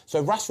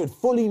 So Rashford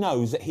fully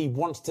knows that he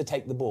wants to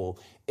take the ball.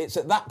 It's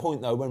at that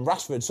point, though, when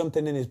Rashford,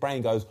 something in his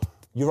brain goes,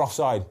 you're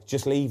offside,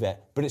 just leave it.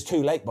 But it's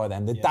too late by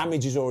then. The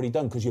damage is already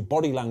done because your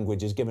body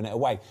language is giving it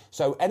away.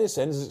 So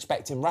Edison is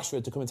expecting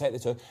Rashford to come and take the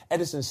touch.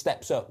 Edison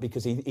steps up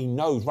because he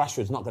knows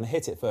Rashford's not going to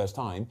hit it first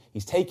time.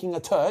 He's taking a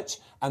touch,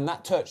 and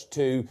that touch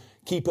to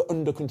keep it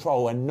under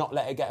control and not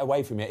let it get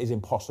away from you is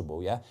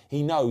impossible,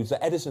 He knows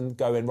that Edison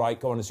going, right,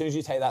 go on, as soon as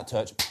you take that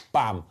touch,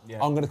 bam,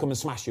 I'm going to come and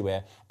smash you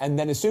here. And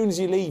then as soon as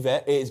you leave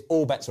it,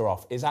 all bets are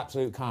off. It's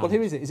absolute calm. Well,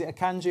 who is it? Is it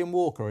Akanji and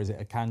Walker, or is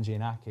it Akanji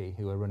and Aki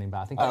who are running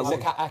back? I think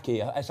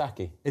it's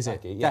Aki. Is it?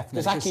 Aki, yeah.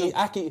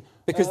 Definitely.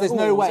 Because there's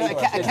no way. So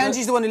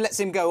Akanji's the one who lets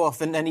him go off,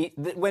 and then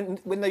when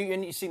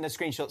you've seen the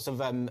screenshots of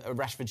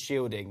Rashford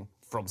shielding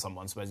from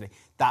someone supposedly.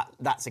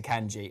 That's a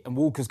Kanji, and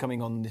Walker's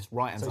coming on this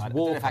right-hand side. I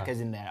don't know if Ake's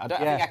in there.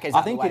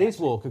 I think it is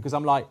Walker, because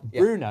I'm like,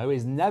 Bruno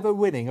is never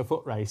winning a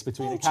foot race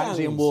between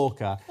Akanji and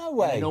Walker. No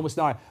way. In an enormous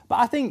scenario. But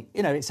I think,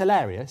 it's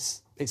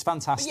hilarious. It's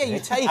fantastic. Yeah, you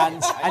take and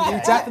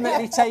you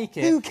definitely take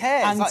it. Who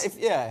cares?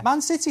 And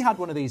Man City had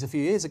one of these a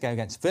few years ago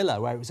against Villa,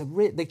 where it was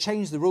they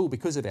changed the rule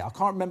because of it. I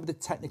can't remember the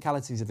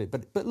technicalities of it,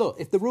 but look,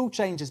 if the rule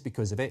changes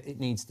because of it, it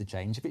needs to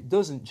change. If it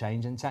doesn't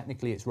change and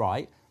technically it's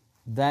right,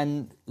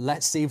 then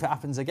let's see if it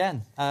happens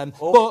again.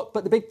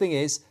 But the big thing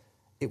is,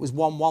 it was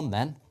 1-1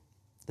 then.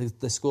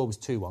 The score was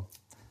 2-1.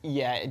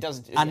 Yeah, it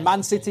does. And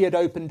Man City had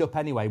opened up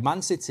anyway.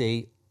 Man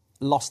City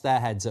lost their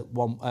heads at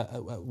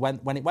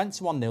when it went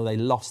to 1-0. They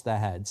lost their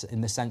heads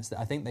in the sense that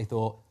I think they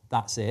thought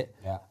that's it,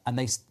 and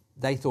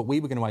they thought we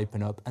were going to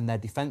open up, and their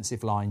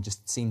defensive line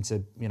just seemed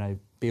to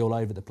be all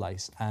over the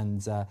place.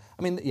 And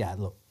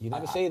look, you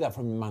never see that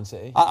from Man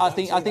City. I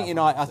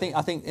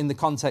think in the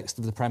context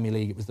of the Premier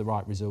League, it was the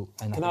right result.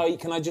 And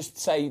can I just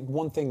say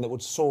one thing that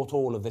would sort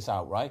all of this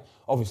out, right?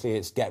 Obviously,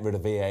 it's get rid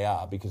of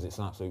VAR because it's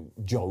an absolute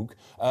joke.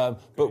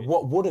 But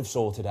what would have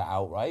sorted it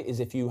out, right, is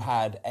if you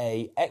had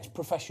a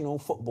ex-professional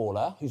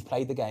footballer who's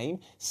played the game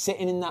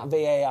sitting in that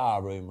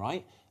VAR room,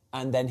 right,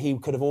 and then he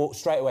could have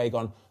straight away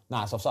gone,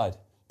 nah, it's offside,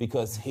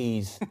 because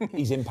he's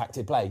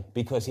impacted play,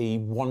 because he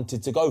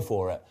wanted to go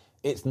for it.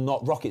 It's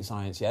not rocket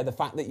science, yeah? The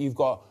fact that you've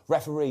got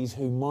referees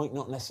who might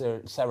not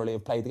necessarily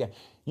have played the game.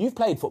 You've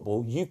played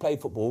football,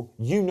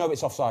 you know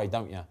it's offside,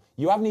 don't you?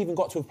 You haven't even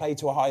got to have played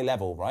to a high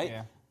level, right?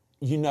 Yeah.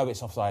 You know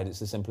it's offside,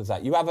 it's as simple as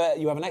that. You have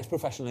an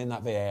ex-professional in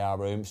that VAR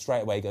room,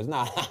 straight away goes,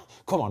 nah,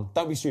 come on,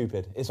 don't be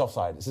stupid, it's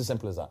offside, it's as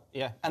simple as that.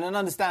 Yeah, and an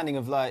understanding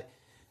of, I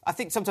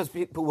think sometimes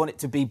people want it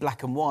to be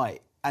black and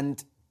white,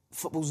 and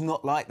football's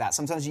not like that.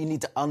 Sometimes you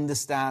need to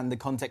understand the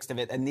context of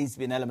it. There needs to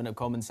be an element of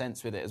common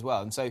sense with it as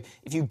well. And so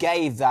if you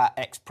gave that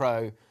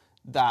ex-pro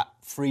that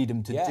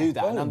freedom to do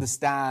that and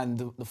understand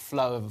the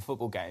flow of a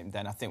football game,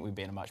 then I think we'd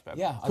be in a much better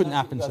place. Couldn't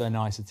happen to a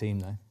nicer team,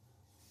 though.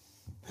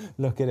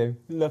 Look at him.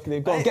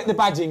 Go on, get the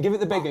badge in. Give it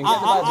the big one.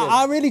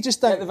 I really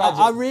just don't.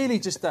 I really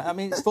just don't. I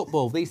mean, it's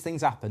football. These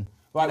things happen.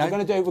 Right, we're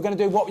going to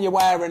do what you're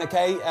wearing,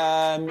 okay?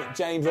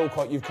 James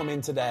Allcott, you've come in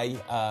today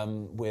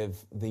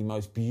with the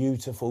most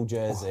beautiful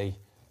jersey.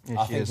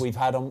 I think we've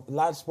had on,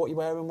 lads, what you're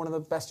wearing, one of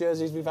the best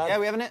jerseys we've had. Yeah,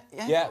 we haven't it?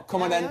 Yeah,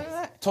 come on then.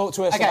 Talk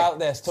to us about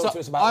this.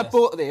 I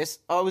bought this.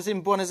 I was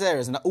in Buenos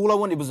Aires, and all I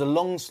wanted was a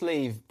long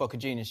sleeve Boca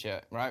Juniors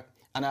shirt, right?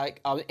 And I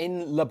was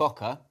in La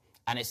Boca,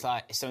 and it's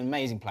an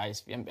amazing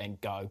place. If you haven't been,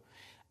 go.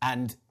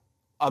 And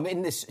I'm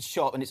in this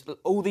shop, and it's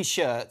all these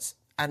shirts,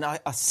 and I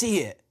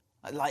see it,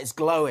 it's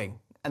glowing.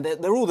 And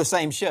they're all the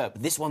same shirt,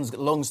 but this one's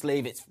long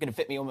sleeve, it's going to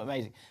fit me on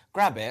amazing.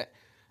 Grab it.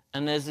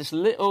 And there's this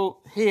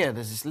little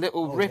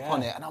rip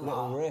on it, and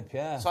I'm rip,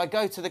 yeah. So I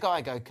go to the guy,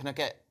 I go, can I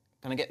get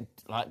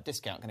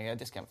discount? Can I get a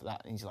discount for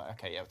that? And he's like,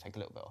 okay, yeah, I'll take a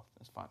little bit off.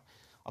 That's fine.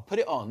 I put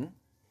it on, and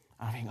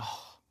I think,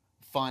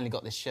 finally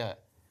got this shirt.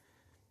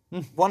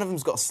 One of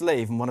them's got a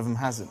sleeve, and one of them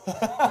hasn't.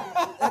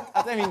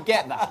 I don't even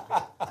get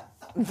that.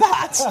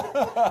 What is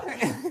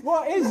that?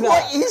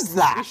 What is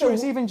that? You sure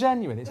it's even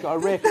genuine? It's got a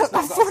rip. I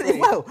thought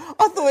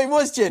it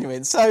was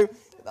genuine. So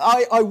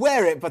I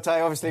wear it, but I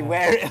obviously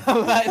wear it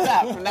like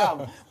that from now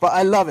on. But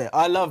I love it.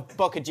 I love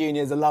Boca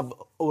Juniors. I love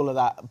all of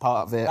that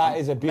part of it. That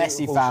is a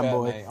beautiful Messi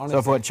fanboy. Shirt, mate. So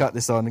I thought I'd chuck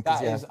this on.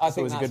 I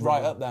think that's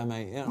right up there,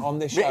 mate. On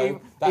this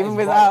show, even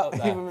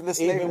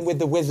with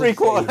the wizard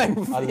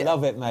sleeve. I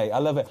love it, mate. I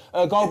love it.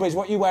 Goldbridge,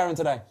 what are you wearing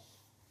today?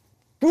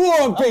 Go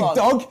on, big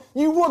dog.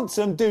 You want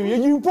some, do you?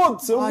 You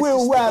want some?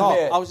 We'll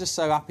wear it. I was just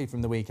so happy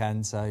from the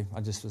weekend, so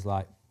I just was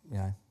like,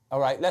 All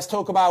right, let's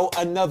talk about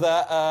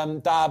another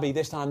derby,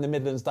 this time the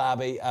Midlands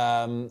derby,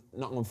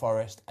 Nottingham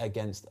Forest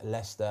against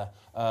Leicester.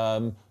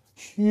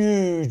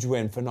 Huge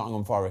win for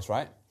Nottingham Forest,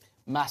 right?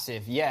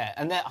 Massive, yeah.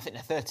 And I think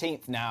they're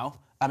 13th now.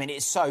 I mean,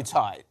 it's so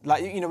tight. We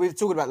were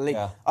talking about the league.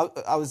 Yeah.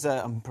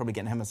 I'm probably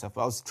getting ahead of myself,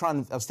 but I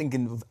was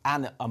thinking of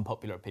an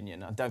unpopular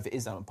opinion. I don't know if it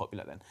is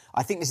unpopular then.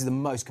 I think this is the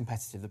most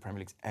competitive the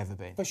Premier League's ever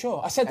been. For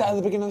sure. I said that at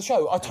the beginning of the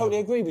show. I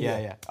totally agree with you.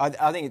 Yeah.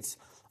 I think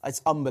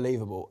it's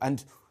unbelievable.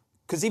 And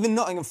because even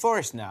Nottingham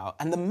Forest now,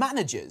 and the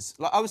managers,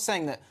 I was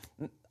saying that,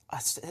 I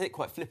said it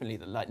quite flippantly,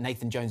 that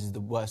Nathan Jones is the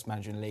worst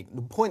manager in the league.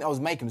 The point I was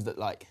making was that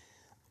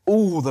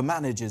all the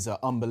managers are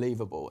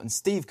unbelievable, and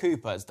Steve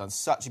Cooper has done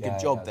such a good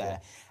job there.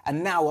 Yeah.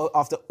 And now,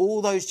 after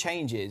all those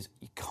changes,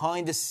 you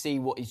kind of see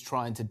what he's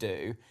trying to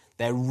do.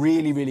 They're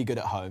really, really good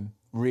at home.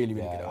 Really,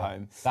 really good at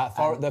home.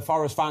 The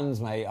Forest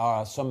fans, mate,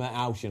 are something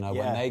else,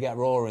 when they get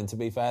roaring, to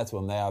be fair to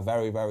them, they are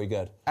very, very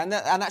good. And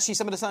actually,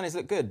 some of the signings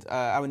look good.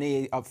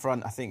 Awani up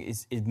front, I think,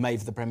 is made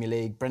for the Premier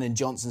League. Brennan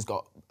Johnson's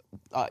got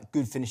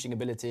good finishing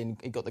ability, and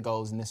he got the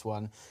goals in this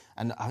one.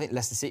 And I think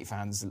Leicester City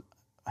fans,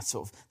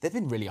 they've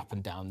been really up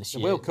and down this year.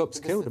 The World Cup's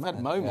killed them, they've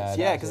had moments.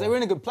 Because they were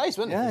in a good place,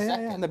 weren't they?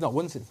 Yeah, and they've not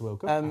won since the World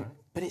Cup.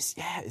 But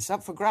it's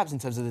up for grabs in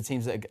terms of the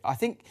teams that I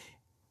think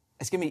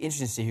it's going to be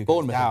interesting to see who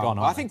Bournemouth goes down. Have gone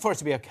on. I think Forest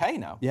to be okay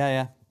now.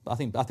 Yeah. I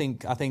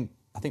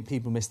think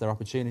people missed their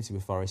opportunity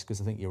with Forest, because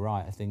I think you're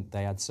right. I think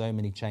they had so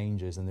many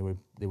changes and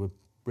they were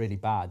really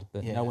bad,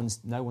 but no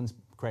one's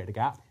created a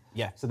gap.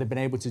 Yeah. So they've been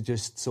able to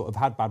just sort of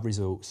had bad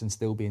results and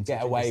still be in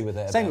Get away with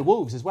it. Same with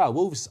Wolves as well.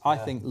 Wolves, I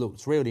think,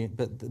 looked really...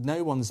 But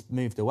no one's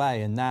moved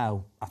away, and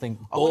now I think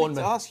Bournemouth... I wanted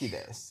to ask you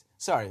this.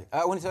 Sorry,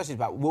 I wanted to ask you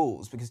about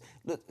Wolves, because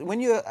look, when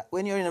you're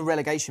in a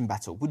relegation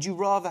battle, would you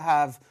rather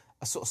have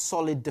a sort of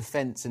solid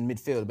defence and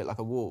midfield, a bit like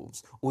a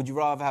Wolves, or would you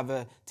rather have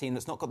a team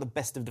that's not got the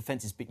best of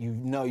defences, but you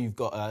know you've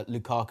got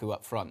Lukaku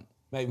up front?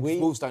 Mate,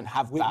 Wolves don't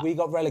have that. We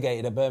got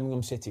relegated at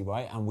Birmingham City,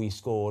 right? And we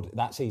scored,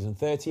 that season,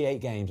 38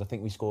 games. I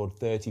think we scored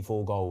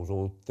 34 goals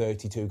or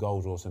 32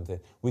 goals or something.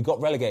 We got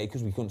relegated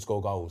because we couldn't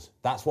score goals.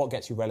 That's what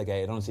gets you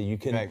relegated, honestly. You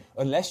can,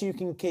 unless you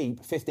can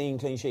keep 15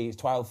 clean sheets,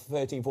 12,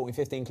 13, 14,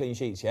 15 clean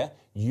sheets, yeah?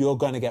 You're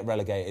going to get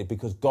relegated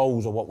because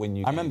goals are what win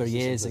you games. I remember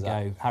years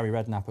ago, Harry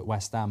Redknapp at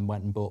West Ham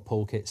went and bought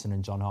Paul Kitson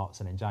and John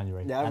Hartson in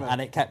January. Yeah, and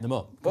it kept them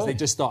up because they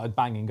just started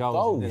banging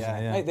goals.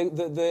 Mate,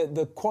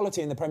 the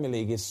quality in the Premier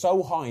League is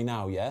so high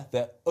now, yeah,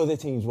 that other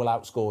teams will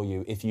outscore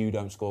you if you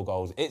don't score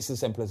goals. It's as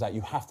simple as that.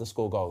 You have to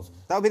score goals.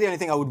 That would be the only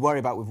thing I would worry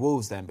about with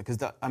Wolves then, because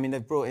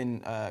they've brought in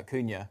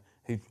Cunha,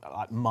 who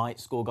might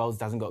score goals,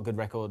 hasn't got a good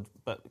record,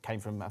 but came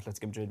from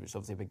Atletico Madrid, which is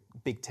obviously a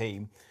big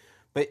team.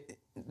 But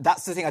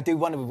that's the thing I do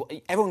wonder.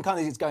 Everyone kind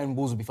of is going,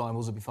 Wolves will be fine,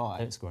 Wolves will be fine.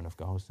 They don't score enough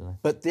goals, do they?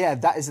 But yeah,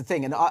 that is the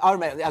thing. And I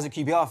remember, as a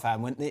QPR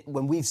fan,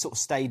 when we've sort of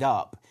stayed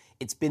up,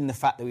 it's been the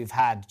fact that we've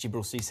had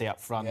Djibril Cissé up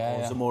front,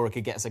 or Zamora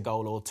could get us a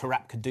goal, or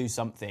Tarap could do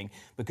something.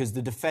 Because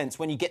the defence,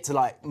 when you get to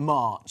like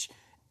March,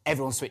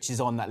 everyone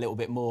switches on that little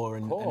bit more,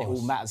 and it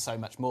all matters so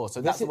much more.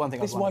 So that's the one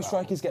thing. This is why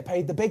strikers get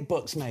paid the big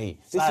bucks,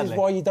 mate. This is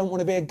why you don't want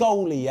to be a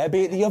goalie, yeah?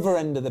 Be at the other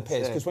end of the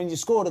pitch, because when you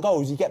score the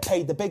goals, you get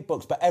paid the big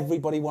bucks. But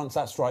everybody wants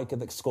that striker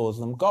that scores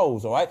them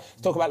goals. All right.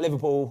 Let's talk about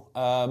Liverpool.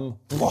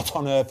 What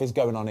on earth is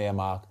going on here,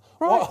 Mark?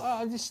 Right.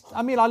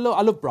 I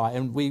love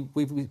Brighton. We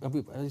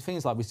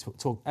things like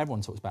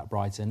everyone talks about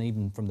Brighton,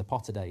 even from the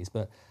Potter days,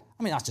 but.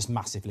 I mean, that's just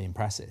massively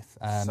impressive.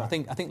 I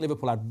think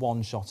Liverpool had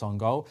one shot on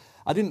goal.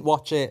 I didn't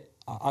watch it.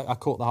 I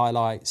caught the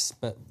highlights,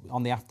 but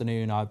on the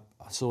afternoon I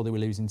saw they were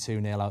losing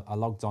 2-0. I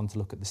logged on to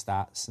look at the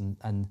stats, and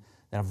then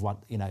I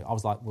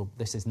was like, well,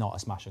 this is not a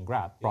smash and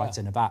grab.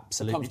 Brighton have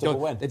absolutely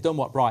done. They've done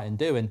what Brighton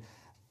do, and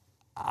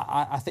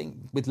I think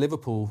with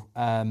Liverpool,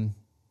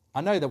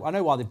 I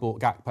know why they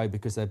bought Gakpo,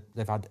 because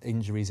they've had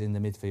injuries in the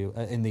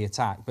midfield, in the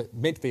attack, but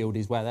midfield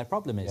is where their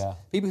problem is. Yeah.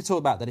 People talk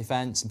about the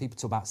defence and people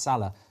talk about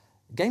Salah.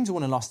 Games are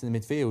won and lost in the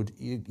midfield.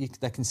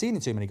 They're conceding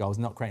too many goals,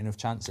 not creating enough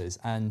chances.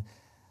 And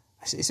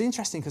it's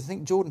interesting because I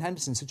think Jordan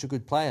Henderson's such a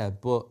good player,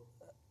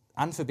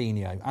 and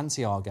Fabinho and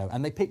Thiago,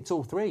 and they picked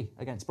all three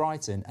against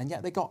Brighton, and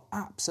yet they got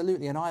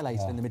absolutely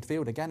annihilated in the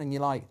midfield again. And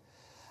you're like,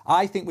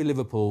 I think with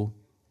Liverpool,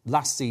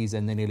 last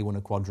season they nearly won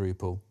a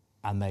quadruple,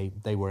 and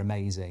they were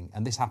amazing.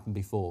 And this happened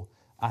before.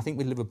 I think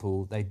with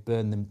Liverpool, they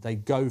burn them, they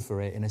go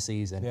for it in a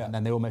season, and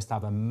then they almost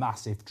have a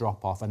massive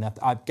drop off. And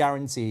I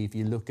guarantee, if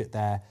you look at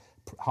their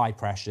high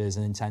pressures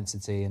and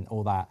intensity and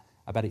all that,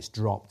 I bet it's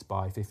dropped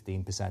by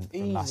 15%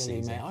 from last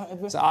season.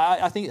 So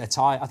I think they're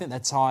tired. I think they're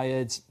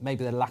tired.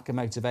 Maybe their lack of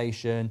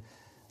motivation.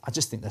 I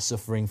just think they're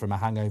suffering from a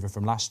hangover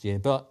from last year.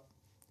 But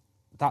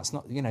that's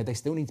not, they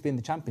still need to be in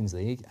the Champions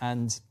League,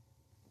 and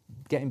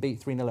getting beat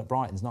 3-0 at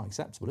Brighton is not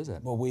acceptable, is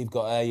it? Well, we've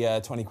got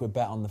a 20 quid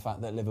bet on the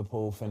fact that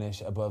Liverpool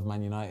finish above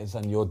Man United,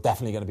 and you're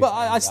definitely going to be... But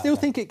I still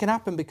think it can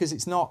happen, because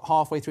it's not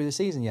halfway through the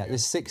season yet.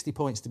 There's 60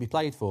 points to be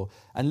played for,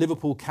 and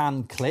Liverpool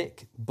can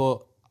click,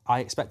 but I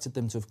expected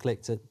them to have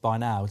clicked it by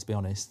now, to be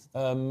honest.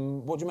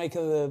 What do you make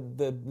of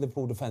the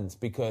Liverpool defence?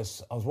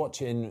 Because I was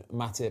watching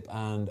Matip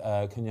and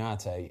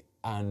Konaté,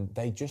 and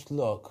they just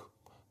look...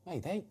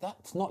 Mate,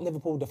 that's not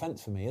Liverpool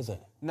defence for me, is it?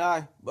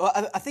 No.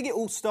 Well, I think it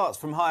all starts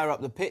from higher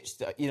up the pitch.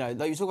 Like you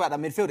talk about that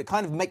midfield, it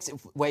kind of makes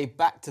its way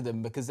back to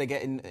them, because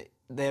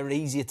they're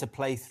easier to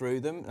play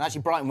through them. And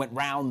actually, Brighton went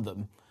round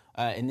them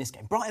in this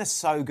game. Brighton are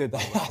so good, by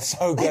the way. They're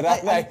so good,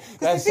 aren't they?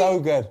 They're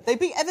so good. They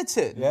beat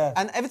Everton. Yeah.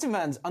 And Everton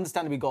fans,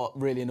 understandably, got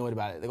really annoyed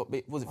about it. They got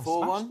beat, was it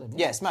 4-1?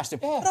 Yeah, smashed them.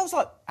 Yeah. But I was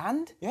like,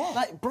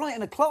 like,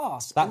 Brighton are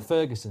class. That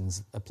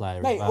Ferguson's a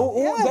player mate, as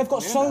well. They've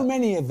got so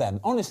many of them.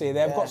 Honestly,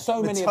 they've got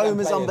so many of them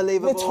players. Mitoma's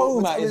unbelievable.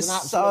 Mitoma is an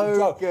absolute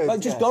joke. Good.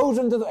 Like, just goes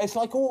under the... It's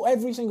like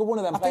every single one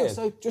of them players.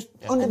 Just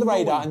under the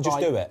radar and just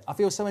do it. I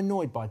feel so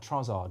annoyed by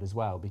Trossard as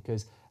well,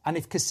 because... And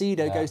if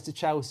Casido goes to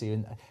Chelsea,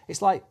 and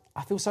it's like,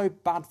 I feel so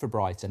bad for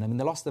Brighton. I mean,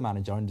 they lost the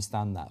manager, I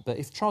understand that. But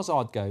if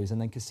Trossard goes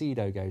and then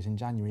Casido goes in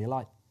January, you're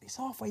like, it's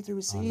halfway through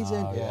a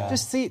season.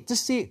 Just see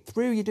it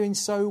through. You're doing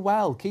so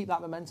well. Keep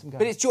that momentum going.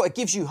 But it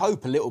gives you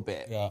hope a little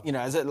bit. Yeah.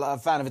 As a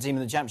fan of a team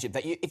in the Championship,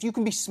 that if you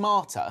can be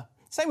smarter.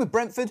 Same with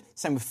Brentford.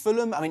 Same with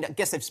Fulham. I mean, I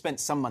guess they've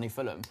spent some money,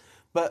 Fulham,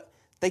 but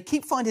they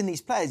keep finding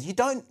these players. They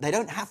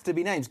don't have to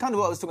be names. Kind of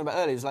what I was talking about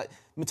earlier. It's like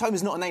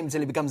Mitoma's not a name until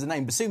he becomes a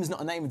name. Basuma's not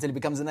a name until he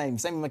becomes a name.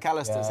 Same with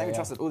McAllister. Same with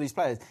Trossard. All these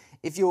players.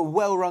 If you're a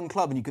well-run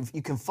club and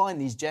you can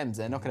find these gems,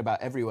 they're knocking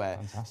about everywhere.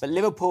 Fantastic. But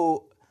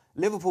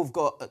Liverpool have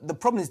got... The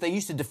problem is they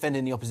used to defend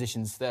in the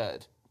opposition's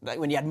third. Like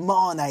when you had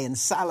Mane and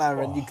Salah,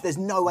 and there's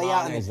no way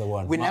out. Mane's the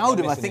one.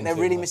 Wijnaldum, I think they're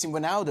really missing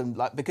Wijnaldum,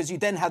 like, because you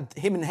then had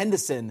him and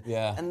Henderson,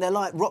 and they're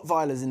like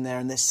Rottweilers in there,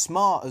 and they're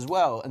smart as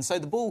well. And so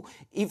the ball,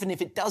 even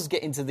if it does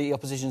get into the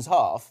opposition's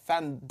half,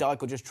 Van Dijk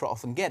will just trot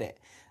off and get it.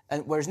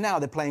 And whereas now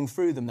they're playing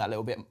through them that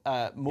little bit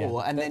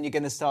more, and then you're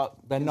going to start.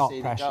 They're not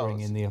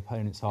pressuring in the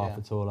opponent's half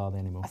at all, are they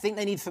anymore? I think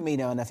they need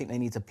Firmino, and I think they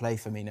need to play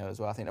Firmino as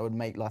well. I think that would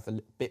make life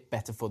a bit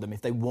better for them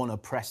if they want to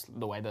press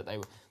the way that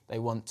they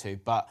want to.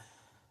 But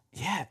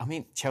yeah, I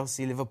mean,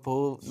 Chelsea,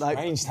 Liverpool, like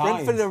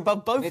Brentford are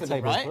above both of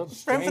them, right?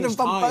 Brentford are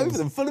above both of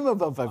them. Fulham are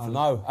above both of them.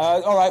 No.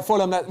 All right,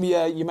 Fulham.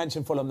 You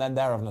mentioned Fulham. Then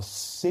they're having a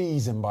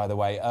season, by the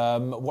way.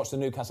 Watched the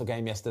Newcastle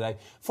game yesterday.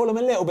 Fulham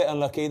a little bit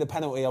unlucky. The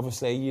penalty,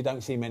 obviously, you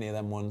don't see many of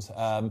them ones.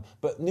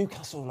 But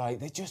Newcastle,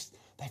 like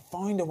they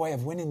find a way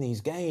of winning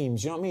these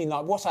games. You know what I mean?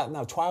 Like what's that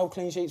now? 12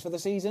 clean sheets for the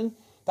season.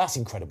 That's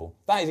incredible.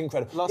 That is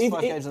incredible. Last 5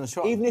 games on the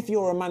trot. Even if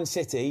you're a Man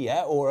City,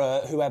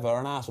 or whoever,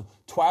 an Arsenal,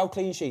 12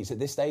 clean sheets at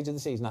this stage of the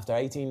season after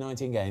 18,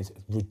 19 games,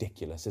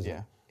 ridiculous, isn't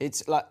it?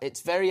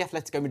 It's very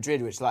Atletico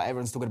Madrid, which like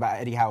everyone's talking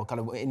about Eddie Howe.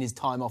 Kind of in his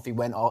time off, he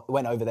went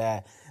over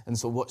there and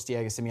sort of watched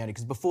Diego Simeone,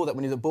 because before that,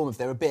 when he was at Bournemouth,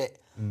 they were a bit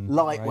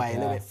lightweight, a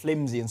little bit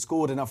flimsy, and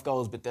scored enough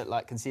goals, but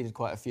like conceded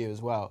quite a few as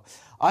well.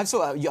 I'm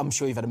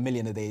sure you've had a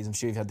million of these. I'm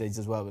sure you've had these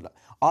as well. But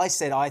I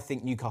said I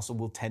think Newcastle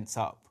will tense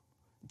up.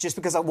 Just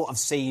because of what I've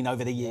seen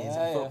over the years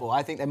in football,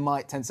 I think they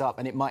might tense up,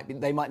 and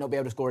they might not be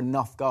able to score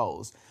enough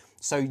goals.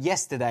 So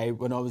yesterday,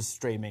 when I was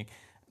streaming,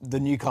 the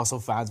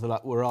Newcastle fans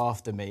were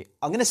after me.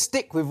 I'm going to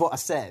stick with what I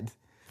said,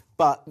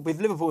 but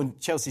with Liverpool and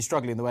Chelsea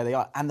struggling the way they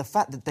are, and the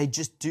fact that they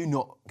just do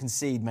not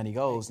concede many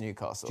goals,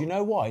 Newcastle. Do you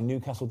know why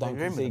Newcastle don't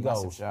concede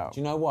goals? Do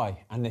you know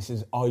why? And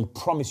I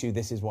promise you,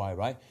 this is why,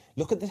 right?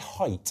 Look at the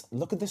height,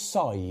 look at the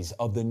size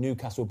of the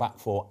Newcastle back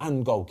four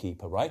and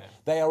goalkeeper, right? Yeah.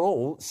 They are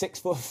all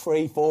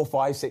 6'3", 4,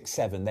 5, 6,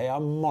 7. They are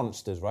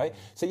monsters, right?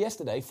 So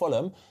yesterday,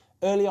 Fulham,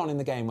 early on in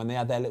the game when they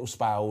had their little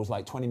spells,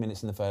 like 20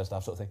 minutes in the first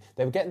half sort of thing,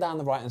 they were getting down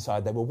the right-hand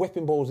side, they were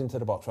whipping balls into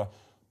the box, right?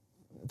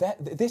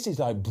 This is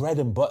like bread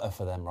and butter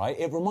for them, right?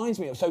 It reminds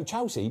me of... So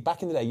Chelsea,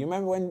 back in the day, you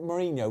remember when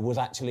Mourinho was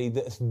actually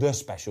the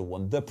special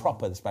one, the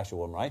proper special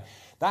one, right?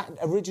 That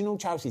original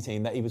Chelsea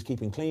team that he was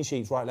keeping clean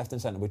sheets right, left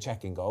and centre with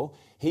checking goal,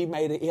 he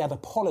had a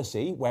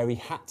policy where he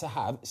had to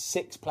have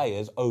 6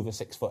 players over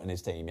 6 foot in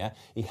his team, yeah?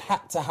 He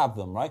had to have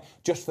them, right?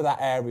 Just for that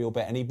aerial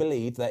bit. And he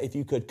believed that if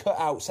you could cut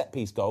out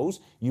set-piece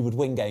goals, you would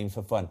win games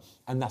for fun.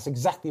 And that's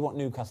exactly what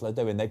Newcastle are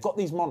doing. They've got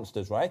these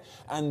monsters, right?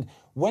 And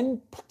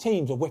when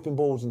teams are whipping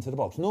balls into the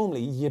box,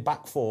 normally your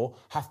back four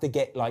have to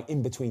get like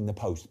in between the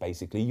posts,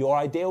 basically. Your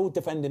ideal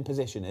defending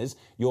position is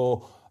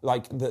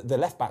the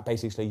left back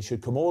basically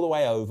should come all the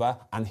way over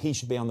and he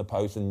should be on the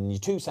post, and your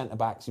 2 centre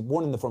backs,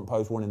 one in the front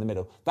post, one in the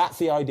middle. That's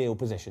the ideal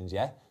positions,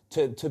 yeah,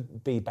 to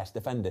be best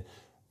defended.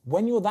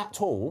 When you're that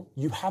tall,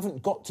 you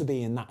haven't got to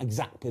be in that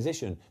exact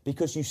position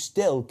because you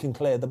still can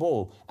clear the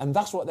ball. And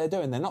that's what they're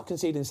doing. They're not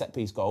conceding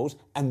set-piece goals,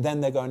 and then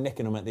they're going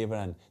nicking them at the other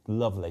end.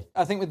 Lovely.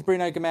 I think with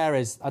Bruno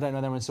Guimaraes, I don't know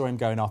if anyone saw him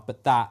going off,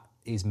 but that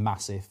is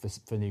massive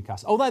for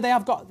Newcastle. Although they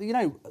have got,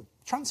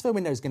 transfer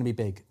window is going to be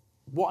big.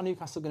 What are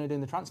Newcastle going to do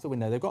in the transfer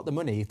window? They've got the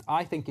money.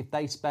 I think if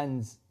they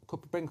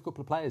bring a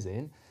couple of players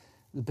in,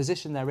 the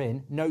position they're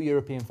in, no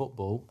European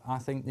football, I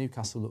think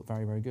Newcastle look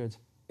very, very good.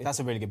 That's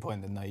a really good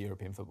point. That no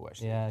European football,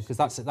 actually. Yeah, because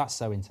that's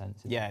so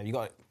intense. Yeah, you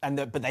got,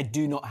 but they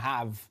do not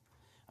have.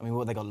 I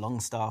mean, they got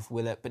Longstaff,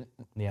 Willett, but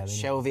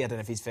Shelvey, I don't know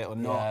if he's fit or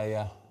not.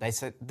 Yeah. They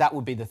said that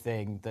would be the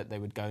thing that they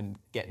would go and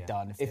get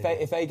done.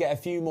 If they get a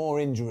few more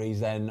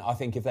injuries, then I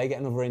think if they get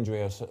another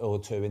injury or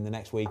two in the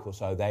next week or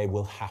so, they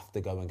will have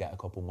to go and get a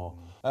couple more.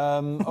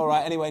 All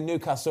right, anyway,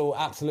 Newcastle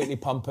absolutely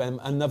pumping.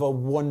 Another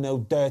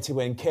 1-0 dirty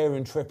win.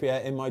 Kieran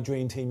Trippier in my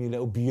dream team, you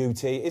little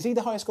beauty. Is he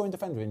the highest scoring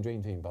defender in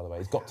dream team, by the way?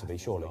 He's got to be,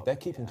 surely. They're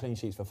keeping clean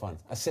sheets for fun.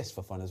 Assists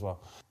for fun as well.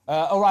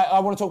 All right,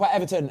 I want to talk about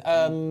Everton.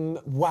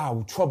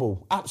 Wow,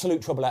 trouble.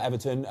 Absolute trouble at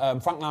Everton.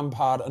 Frank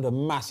Lampard under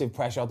massive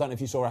pressure. I don't know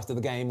if you saw after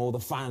the game, all the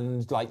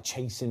fans like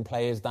chasing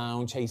players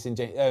down, chasing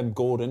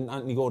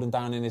Anthony Gordon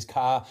down in his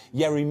car,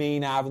 Yerry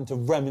Mina having to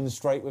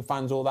remonstrate with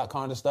fans, all that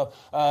kind of stuff.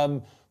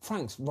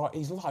 Frank's right,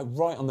 he's like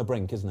right on the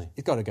brink, isn't he?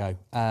 He's got to go.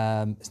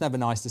 It's never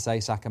nice to say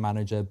sack a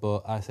manager,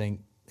 but I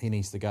think he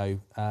needs to go.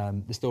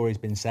 The story's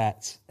been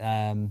set.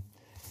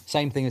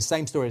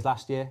 Same story as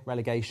last year,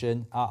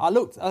 relegation. I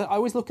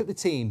always look at the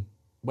team.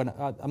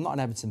 I'm not an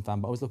Everton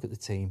fan, but I always look at the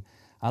team.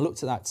 I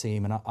looked at that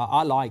team, and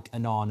I like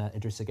Onana,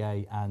 Idrissa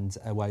Gueye and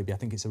Iwobi. I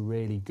think it's a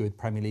really good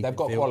Premier League They've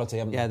got quality,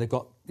 haven't they?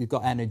 Yeah, you've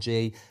got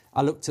energy.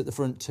 I looked at the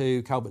front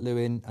two,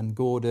 Calvert-Lewin and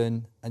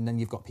Gordon, and then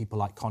you've got people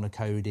like Connor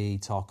Cody,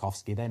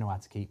 Tarkowski. They know how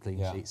to keep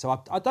clean sheets.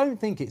 So I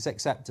don't think it's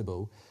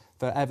acceptable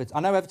for Everton. I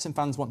know Everton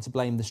fans want to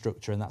blame the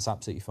structure, and that's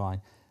absolutely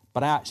fine.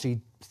 But I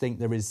actually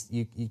think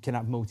you can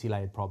have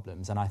multi-layered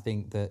problems, and I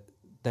think that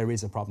there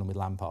is a problem with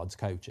Lampard's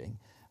coaching.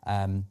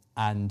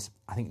 And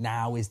I think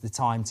now is the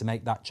time to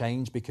make that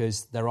change,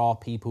 because there are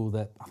people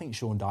that I think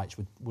Sean Dyche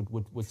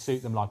would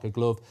suit them like a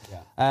glove.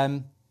 Yeah.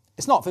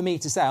 It's not for me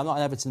to say, I'm not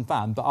an Everton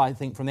fan, but I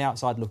think from the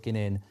outside looking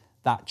in,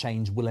 that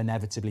change will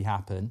inevitably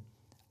happen.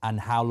 and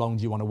how long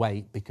do you want to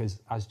wait? Because,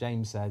 as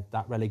James said,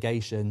 that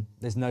relegation,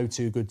 there's no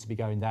too good to be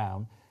going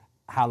down.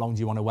 How long do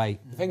you want to wait?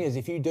 The thing is,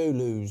 if you do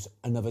lose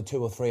another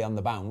 2 or 3 on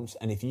the bounce,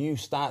 and if you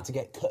start to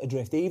get cut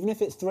adrift, even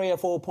if it's 3 or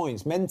 4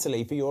 points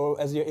mentally if you're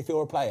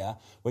a player,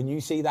 when you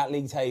see that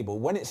league table,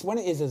 when it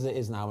is as it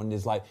is now, and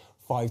there's like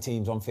 5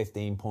 teams on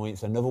 15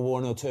 points, another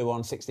 1 or 2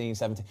 on 16,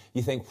 17,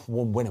 you think,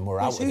 one win and we're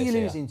out. Who are you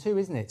losing to,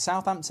 isn't it?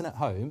 Southampton at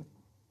home.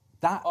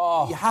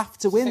 You have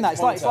to win that.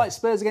 It's like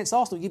Spurs against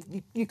Arsenal.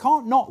 You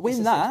can't not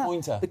win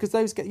that because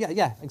those get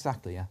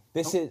exactly.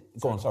 This is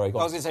go on. Sorry, go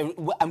on. I was going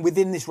to say, and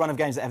within this run of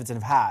games that Everton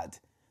have had,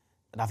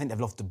 and I think they've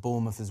lost to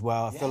Bournemouth as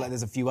well. I feel like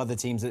there's a few other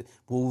teams, that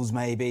Wolves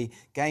maybe,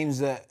 games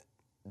that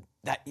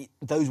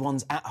those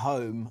ones at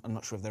home. I'm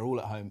not sure if they're all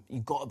at home.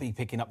 You've got to be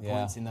picking up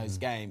points in those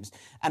games,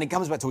 and it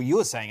comes back to what you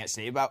were saying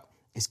actually about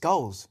it's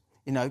goals.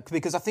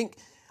 Because I think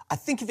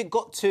if it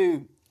got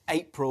to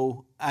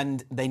April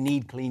and they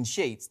need clean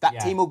sheets, that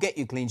team will get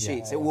you clean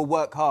sheets. It will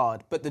work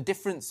hard. But the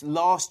difference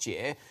last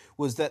year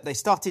was that they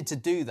started to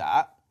do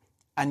that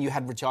and you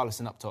had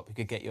Richarlison up top who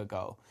could get you a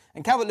goal.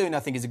 And Calvert-Lewin, I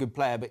think, is a good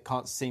player but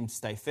can't seem to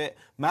stay fit.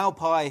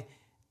 Maupay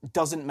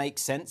doesn't make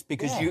sense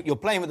because you're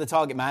playing with the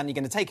target man, you're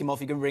going to take him off,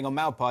 you're going to bring on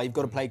Maupay, you've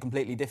got to play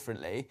completely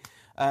differently.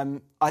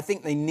 I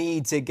think they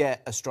need to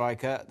get a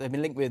striker. They've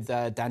been linked with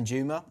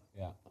Danjuma,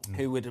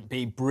 who would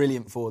be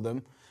brilliant for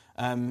them.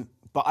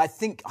 But I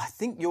think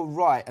you're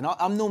right. And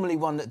I'm normally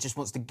one that just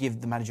wants to give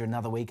the manager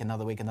another week.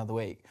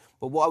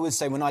 But what I would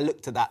say, when I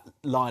looked at that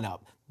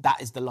lineup,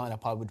 that is the lineup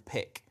I would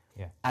pick.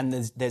 Yeah. And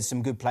there's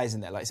some good players in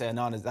there. Like, say,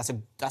 Onana,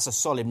 that's a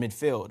solid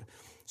midfield.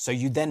 So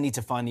you then need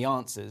to find the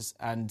answers.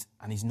 And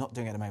he's not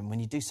doing it at the moment. When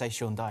you do say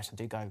Sean Dyche, I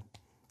do go,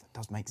 that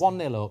does make sense.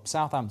 1-0 up.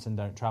 Southampton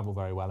don't travel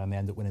very well and they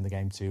end up winning the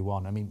game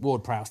 2-1. I mean,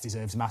 Ward-Prowse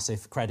deserves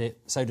massive credit.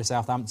 So does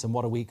Southampton.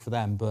 What a week for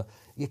them. But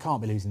you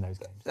can't be losing those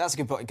games. That's a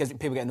good point, because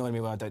people get annoyed at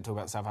me when I don't talk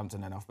about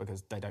Southampton enough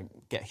because they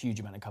don't get a huge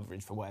amount of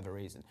coverage for whatever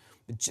reason.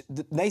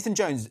 But Nathan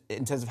Jones,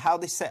 in terms of how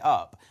they set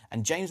up,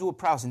 and James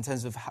Ward-Prowse, in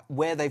terms of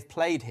where they've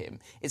played him,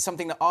 it's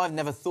something that I've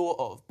never thought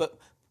of. But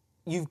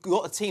you've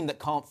got a team that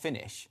can't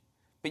finish,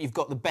 but you've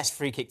got the best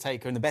free kick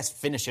taker and the best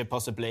finisher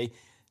possibly,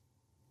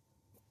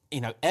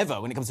 ever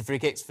when it comes to free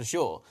kicks, for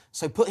sure.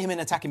 So put him in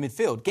attacking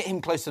midfield, get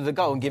him close to the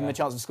goal and give him a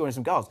chance of scoring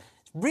some goals.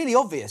 It's really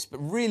obvious, but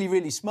really,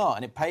 really smart,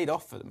 and it paid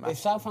off for them. If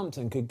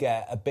Southampton could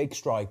get a big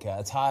striker,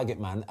 a target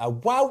man, a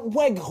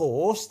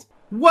Weghorst,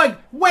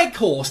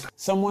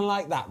 someone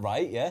like that,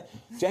 right, yeah?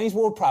 James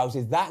Ward-Prowse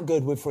is that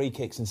good with free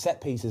kicks and set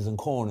pieces and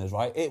corners,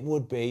 right? It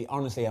would be,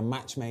 honestly, a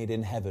match made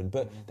in heaven.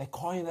 But they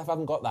kind of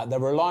haven't got that. They're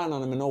relying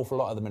on him an awful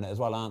lot at the minute as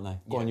well, aren't they?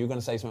 Go on, you were going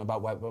to say something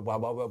about...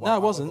 No, I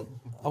wasn't.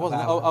 I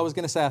was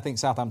going to say I think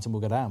Southampton will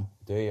go down.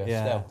 Do you?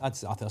 Yeah, I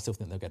still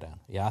think they'll go down.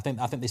 Yeah, I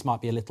think this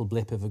might be a little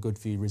blip of a good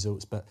few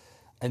results, but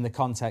in the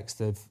context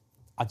of...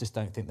 I just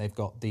don't think they've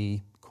got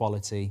the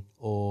quality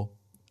or...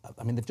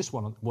 I mean, they've just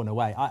won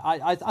away.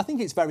 I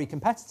think it's very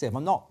competitive.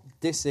 I'm not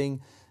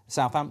dissing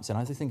Southampton.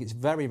 I just think it's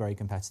very, very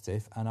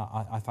competitive. And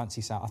I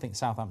think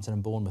Southampton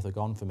and Bournemouth are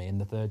gone for me.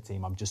 And the third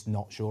team, I'm just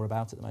not sure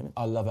about at the moment.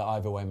 I love it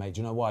either way, mate.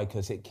 Do you know why?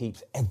 Because it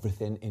keeps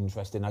everything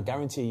interesting. I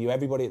guarantee you,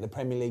 everybody at the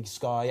Premier League,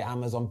 Sky,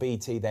 Amazon,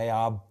 BT, they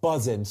are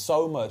buzzing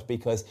so much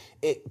because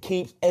it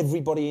keeps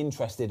everybody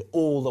interested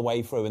all the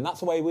way through. And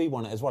that's the way we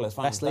want it as well as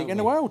fans. Best league in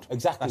the world.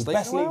 Exactly.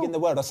 Best league in the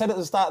world. I said at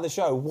the start of the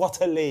show,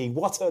 what a league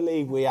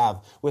we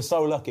have. We're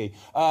so lucky.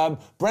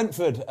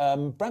 Brentford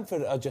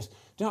are just...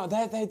 Do you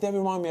know, they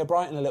remind me of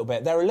Brighton a little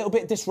bit. They're a little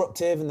bit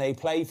disruptive and they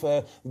play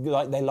for,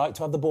 they like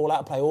to have the ball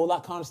out of play, all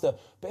that kind of stuff.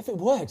 But if it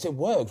works, it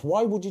works.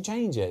 Why would you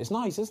change it? It's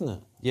nice, isn't it?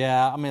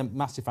 Yeah, I mean, I'm a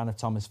massive fan of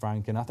Thomas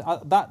Frank. And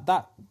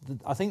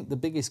I think the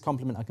biggest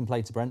compliment I can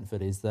play to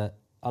Brentford is that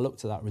I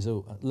looked at that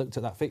result, looked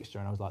at that fixture,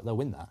 and I was like, they'll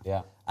win that.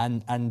 Yeah.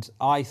 And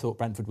I thought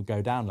Brentford would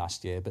go down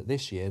last year, but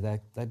this year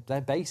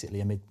they're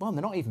basically they're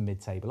not even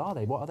mid-table, are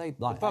they? What are they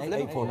like? Above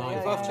Liverpool,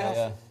 above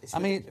Chelsea. I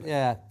mean,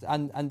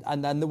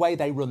 and the way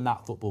they run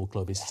that football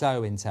club is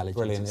so intelligent.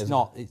 Brilliant. It's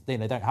not. They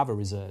don't have a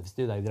reserves,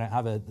 do they? They don't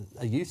have a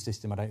youth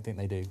system. I don't think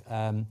they do.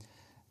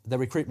 The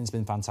recruitment's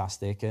been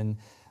fantastic, and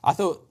I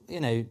thought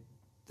they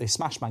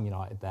smashed Man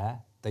United there.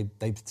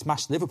 They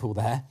smashed Liverpool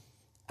there.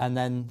 And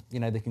then,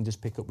 they can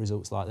just pick up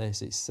results like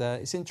this.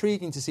 It's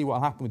intriguing to see what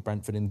will happen with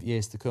Brentford in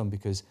years to come,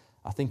 because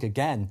I think,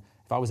 again,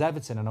 if I was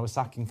Everton and I was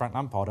sacking Frank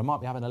Lampard, I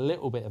might be having a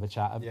little bit of a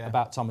chat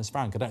about Thomas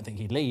Frank. I don't think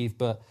he'd leave,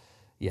 but,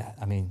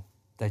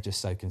 they're just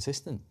so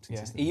consistent.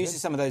 Yeah. He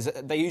uses some of those.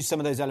 They use some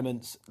of those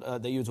elements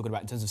that you were talking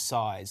about in terms of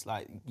size,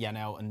 like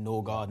Janelt and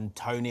Norgard and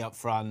Tony up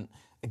front.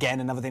 Again,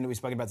 another thing that we've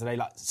spoken about today,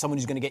 like someone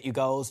who's going to get you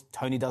goals.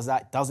 Tony does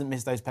that, doesn't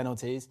miss those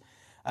penalties.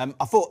 I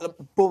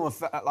thought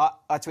Bournemouth,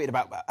 I tweeted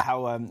about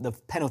how the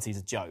penalty's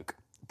a joke.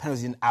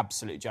 Penalty's an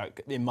absolute joke,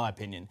 in my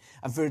opinion.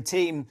 And for a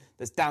team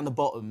that's down the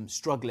bottom,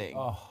 struggling,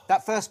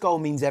 that first goal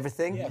means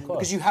everything. Yeah,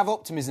 because you have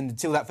optimism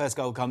until that first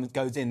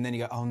goes in, and then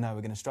you go, oh no,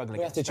 we're going to struggle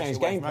again. We have to change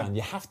game plan.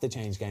 You have to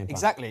change game plan.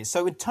 Exactly.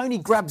 So when Tony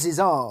grabs his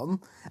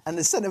arm and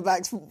the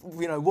centre-back's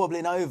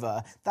wobbling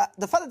over,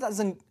 the fact that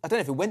doesn't... I don't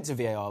know if it went to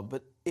VAR,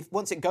 but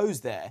once it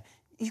goes there...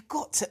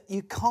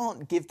 you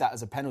can't give that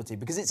as a penalty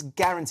because it's a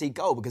guaranteed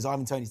goal because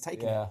Ivan Toney's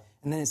taken it,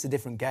 and then it's a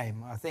different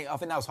game. I think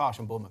that was harsh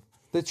on Bournemouth.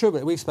 The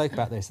trouble, we've spoken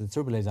about this, the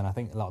trouble is, and I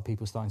think a lot of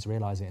people are starting to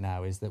realise it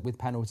now, is that with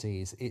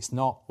penalties, it's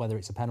not whether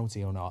it's a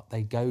penalty or not.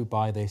 They go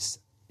by this,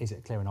 is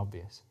it clear and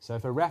obvious? So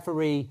if a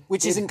referee...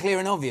 Which isn't clear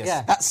and obvious.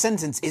 Yeah. That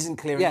sentence isn't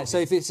clear and obvious. Yeah,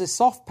 so if it's a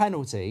soft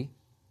penalty,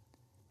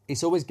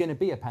 it's always going to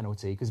be a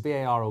penalty because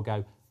VAR will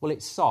go, well,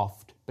 it's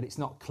soft, but it's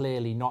not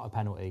clearly not a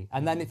penalty.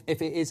 And then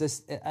if it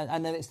is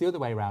and then it's the other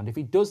way around. If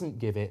he doesn't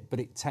give it, but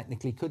it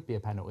technically could be a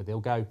penalty, they'll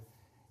go,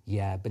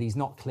 yeah, but he's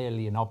not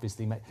clearly and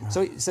obviously made.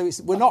 So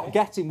we're not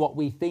getting what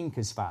we think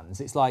as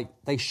fans. It's like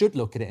they should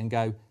look at it and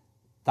go,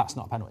 that's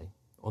not a penalty.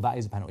 Or that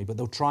is a penalty, but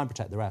they'll try and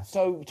protect the ref.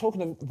 So,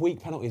 talking of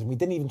weak penalties, we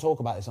didn't even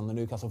talk about this on the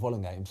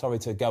Newcastle-Fulham game. Sorry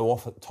to go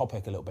off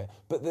topic a little bit.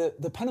 But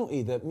the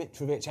penalty that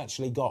Mitrovic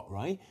actually got,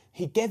 right,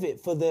 he gave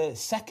it for the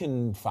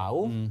second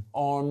foul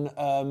on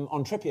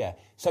Trippier.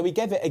 So he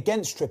gave it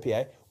against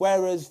Trippier,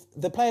 whereas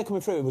the player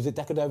coming through, was it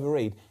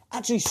Decordova-Reid,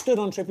 actually stood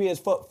on Trippier's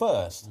foot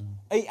first.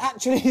 He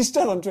actually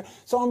stood on Trippier.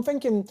 So I'm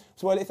thinking,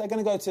 if they're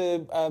going to go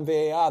to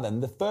VAR then,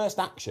 the first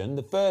action,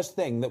 the first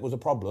thing that was a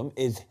problem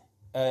is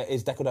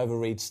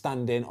Decordova-Reid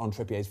standing on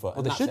Trippier's foot.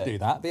 Well, they should do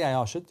that.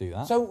 VAR should do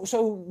that.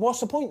 So what's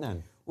the point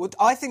then? Well,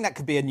 I think that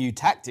could be a new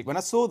tactic. When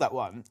I saw that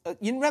one,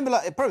 you remember,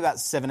 probably about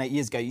 7-8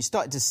 years ago, you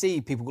started to see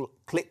people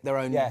click their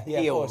own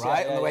heel,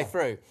 right, on the way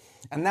through.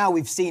 And now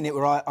we've seen it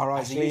where our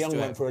eyes are used Young to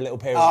went it. for a little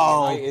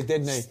period,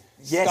 didn't he?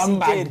 Yes,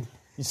 Scumbag. he did.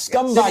 You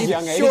scumbag,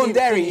 young Sean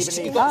Derry.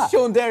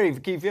 Sean Derry for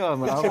QPR.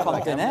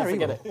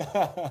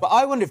 But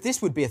I wonder if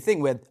this would be a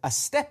thing where a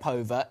step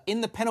over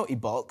in the penalty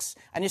box,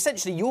 and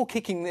essentially you're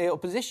kicking the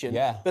opposition,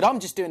 but I'm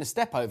just doing a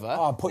step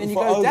over, put and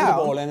your you foot go over down,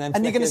 the ball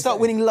and you're going to start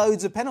winning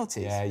loads of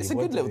penalties. Yeah, it's a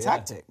good little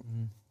tactic.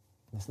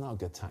 It's not a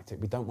good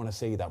tactic. We don't want to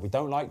see that. We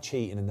don't like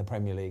cheating in the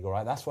Premier League, all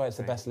right? That's why it's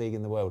the best league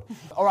in the world.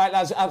 All right,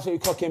 lads,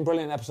 absolutely cooking.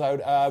 Brilliant episode.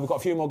 We've got a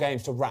few more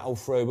games to rattle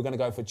through. We're going to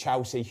go for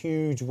Chelsea.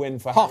 Huge win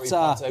for Harry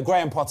Potter.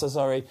 Graham Potter,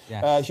 sorry.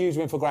 Yeah. Huge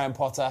win for Graham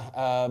Potter.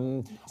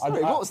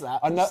 What was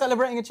that?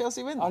 Celebrating a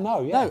Chelsea win? I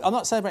know, yeah. No, I'm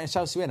not celebrating a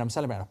Chelsea win. I'm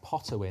celebrating a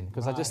Potter win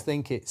because I just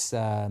think it's...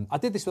 I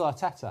did this with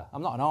Arteta.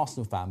 I'm not an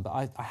Arsenal fan, but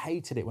I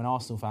hated it when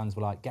Arsenal fans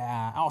were like, get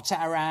out,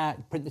 Arteta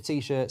out, print the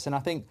T-shirts. And I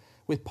think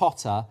with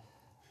Potter...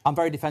 I'm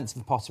very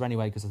defensive of Potter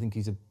anyway because I think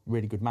he's a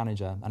really good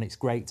manager and it's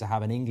great to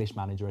have an English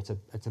manager at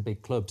a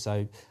big club,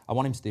 so I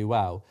want him to do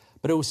well.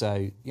 But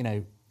also,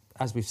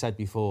 as we've said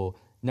before,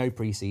 no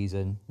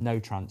pre-season, no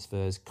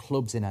transfers,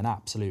 club's in an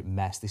absolute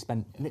mess. They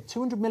spent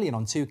 200 million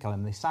on Tuchel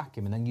and they sack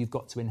him and then you've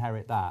got to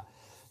inherit that.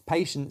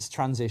 Patience,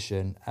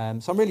 transition.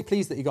 So I'm really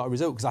pleased that he got a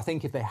result because I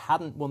think if they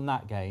hadn't won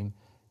that game,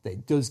 that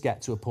it does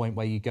get to a point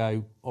where you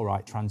go, all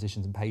right,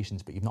 transitions and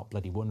patience, but you've not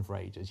bloody won for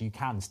ages. You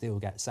can still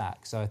get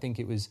sacked. So I think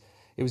it was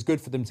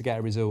good for them to get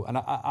a result. And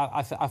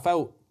I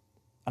felt,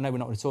 I know we're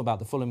not going to talk about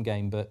the Fulham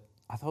game, but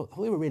I thought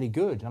they were really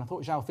good. And I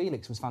thought João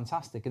Felix was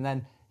fantastic. And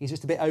then he's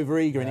just a bit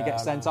overeager and he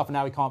gets sent off and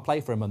now he can't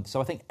play for a month. So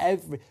I think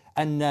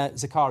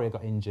Zakaria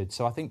got injured.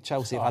 So I think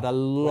Chelsea have had a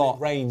lot.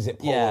 When it rains, it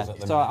pours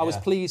at the so minute, I was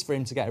pleased for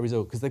him to get a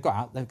result because they're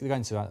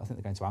going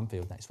to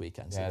Anfield next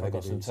weekend. So they've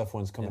got some tough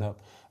ones coming up.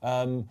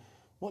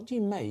 What do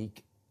you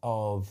make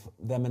of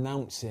them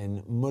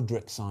announcing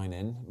Mudryk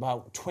signing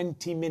about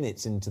 20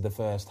 minutes into the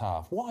first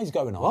half? What is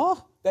going on?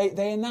 What?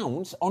 They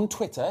announced on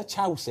Twitter,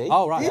 Chelsea...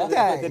 Oh, right.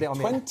 They did it on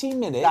 20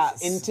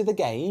 minutes into the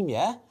game,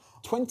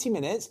 20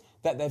 minutes,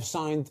 that they've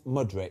signed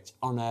Mudryk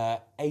on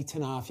a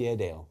 8.5-year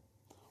deal.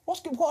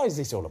 What is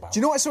this all about? Do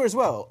you know what I saw as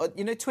well?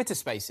 Twitter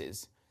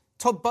Spaces?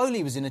 Todd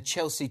Bowley was in a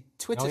Chelsea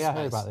Twitter space. I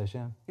heard about this,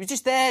 yeah. He was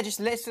just there,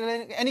 just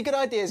listening. Any good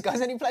ideas, guys?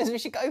 Any players we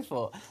should go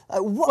for?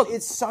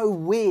 It's so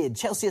weird.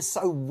 Chelsea is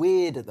so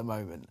weird at the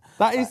moment.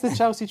 That is the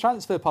Chelsea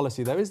transfer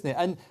policy, though, isn't it?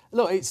 And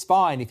look, it's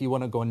fine if you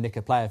want to go and nick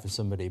a player for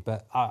somebody,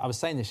 but I was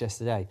saying this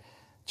yesterday.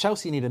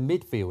 Chelsea need a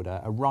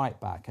midfielder, a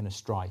right-back and a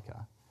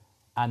striker,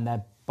 and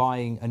they're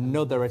buying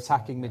another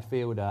attacking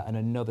midfielder and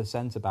another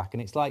centre-back.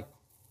 And it's like,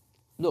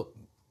 look,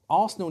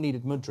 Arsenal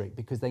needed Mudryk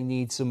because they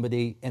need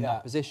somebody in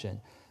that position.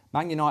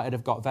 Man United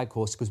have got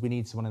Weghorst because we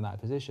need someone in that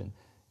position.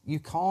 You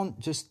can't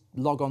just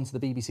log on to the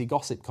BBC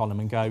gossip column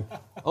and go,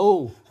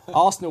 oh,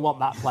 Arsenal want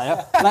that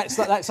player.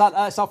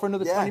 Let's offer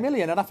another 20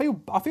 million. And I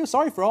feel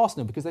sorry for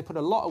Arsenal because they put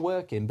a lot of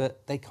work in,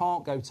 but they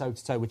can't go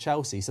toe-to-toe with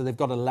Chelsea, so they've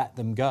got to let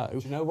them go. Do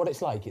you know what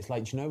it's like? It's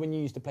like, do you know when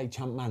you used to play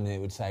Champ Man and it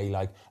would say,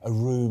 like, a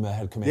rumour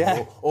had come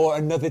in or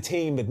another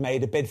team had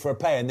made a bid for a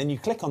player and then you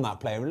click on that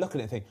player and look at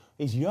it and think,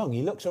 he's young,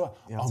 he looks all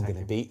right. I'm going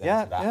to beat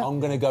them to that. I'm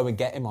going to go and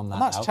get him on that.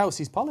 And that's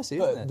Chelsea's policy,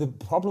 isn't it? The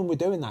problem with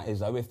doing that is,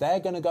 though, if they're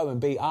going to go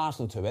and beat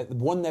Arsenal to it,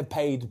 one, they've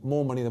paid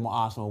more money than what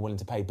Arsenal are willing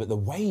to pay, but the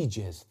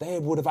wages, they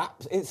would have...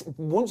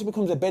 Once it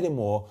becomes a bidding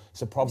war,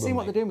 it's a problem. You've seen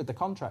what they're doing with the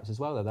contracts as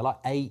well, though. They're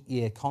like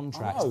 8-year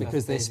contracts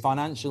because this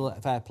financial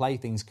fair play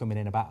thing's coming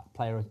in about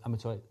player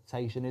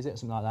amortisation, is it?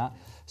 Something like that.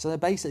 So they're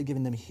basically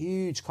giving them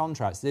huge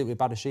contracts. They did it with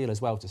Badashile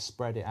as well to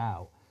spread it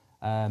out.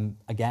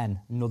 Again,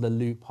 another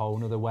loophole,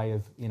 another way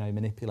of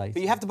manipulating.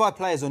 But you have to buy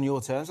players on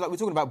your terms. Like we're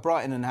talking about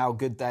Brighton and how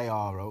good they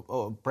are,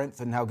 or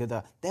Brentford and how good they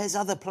are. There's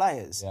other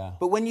players. Yeah.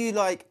 But when you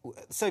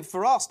so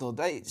for Arsenal,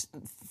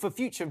 for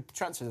future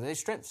transfers, they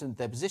strengthened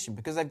their position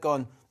because they've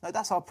gone, no,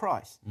 that's our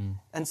price,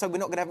 and so we're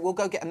not going to. We'll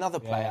go get another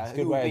player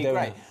who will be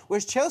great.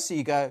 Whereas Chelsea,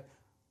 you go,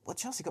 well,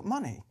 Chelsea got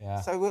money.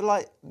 Yeah. So we're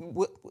like,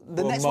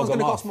 the next one's going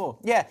to cost more.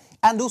 Yeah.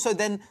 And also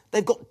then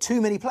they've got too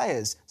many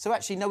players. So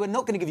actually, no, we're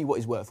not going to give you what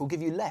he's worth. We'll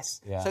give you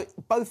less. Yeah. So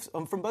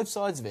from both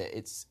sides of it,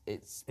 it's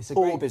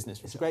poor business.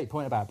 It's a great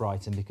point about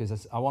Brighton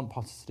because I want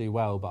Potter to do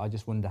well, but I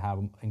just wonder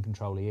how in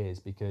control he is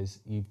because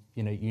you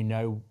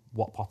know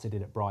what Potter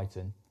did at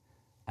Brighton.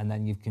 And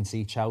then you can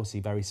see Chelsea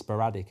very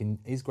sporadic. And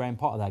is Graham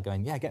Potter there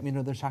going, yeah, get me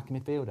another attacking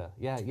midfielder.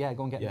 Yeah,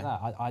 go and get me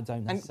that. I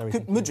don't necessarily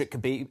think... Mudryk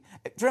could be... Do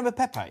you remember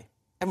Pepe?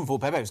 Everyone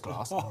thought Pepe was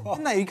class.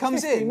 No, he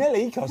comes 50 in.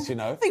 million he cost,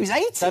 I think he was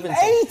 80. 70.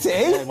 80?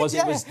 Yeah, it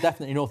was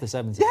definitely north of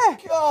 70. Yeah.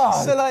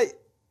 God. So,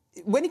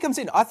 when he comes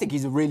in, I think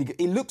he's a really good...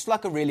 He looks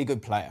like a really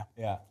good player.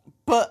 Yeah.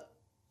 But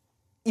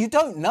you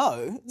don't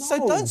know,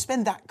 so don't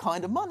spend that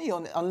kind of money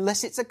on it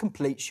unless it's a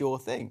complete sure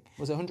thing.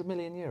 Was it 100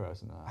 million euros?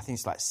 Something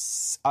like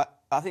that?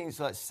 I think it's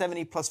like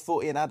 70 plus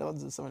 40 in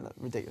add-ons or something like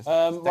ridiculous.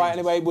 Right,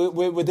 anyway,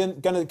 we're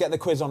going to get the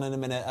quiz on in a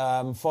minute.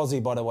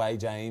 Fozzie, by the way,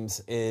 James,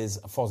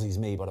 Fozzie's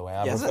me, by the way.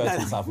 I refer to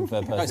myself in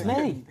third person. It's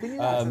me.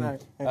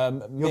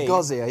 You're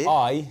Gozzy, are you?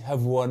 I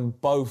have won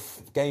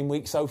both game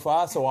weeks so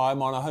far, so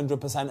I'm on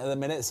 100% at the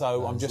minute,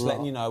 so I'm just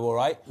letting you know, all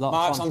right?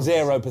 Mark's on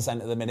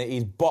 0% at the minute.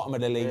 He's bottom of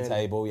the league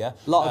table, yeah?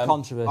 A lot of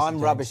controversy. I'm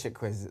rubbish at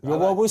quizzes.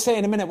 Well, we'll see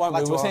in a minute, won't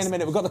we? We'll see in a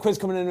minute. We've got the quiz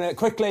coming in a minute.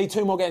 Quickly,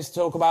 2 more games to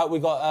talk about.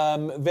 We've got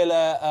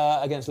Villa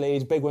against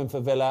Leeds. Big win for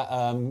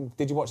Villa.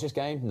 Did you watch this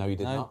game? No, you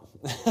did not.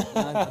 No,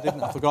 I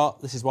didn't. I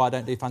forgot. This is why I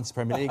don't do Fantasy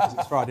Premier League, because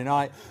it's Friday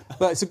night.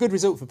 But it's a good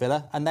result for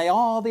Villa, and they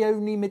are the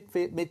only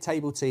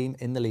mid-table team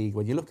in the league.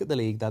 When you look at the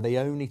league, they're the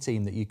only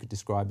team that you could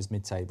describe as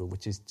mid-table,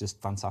 which is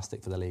just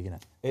fantastic for the league, isn't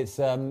it? It's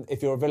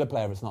if you're a Villa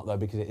player, it's not though,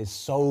 because it is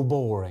so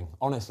boring.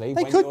 Honestly,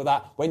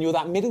 when you're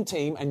that middle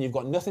team and you've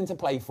got nothing to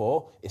play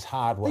for, it's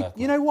hard work.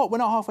 You know what? We're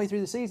not halfway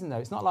through the season though.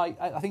 It's not like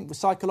I think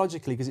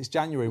psychologically, because it's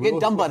January. We're getting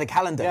done by the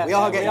calendar.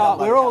 Yeah,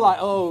 we're all like,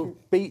 oh,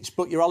 beach,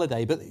 book your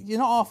holiday, but you're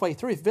not halfway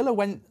through. If Villa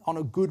went on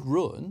a good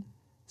run,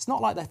 it's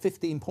not like they're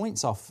 15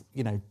 points off.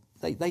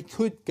 They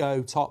could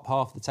go top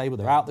half of the table.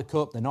 They're out the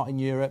cup. They're not in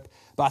Europe.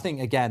 But I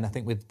think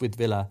with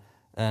Villa,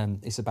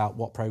 it's about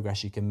what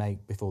progress you can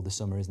make before the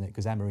summer, isn't it?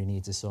 Because Emery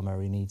needs a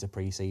summer. He needs a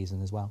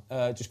pre-season as well.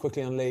 Just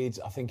quickly on Leeds,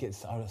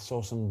 I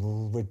saw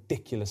some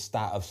ridiculous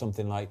stat of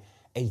something like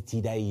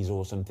 80 days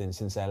or something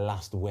since their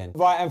last win.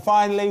 Right, and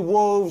finally,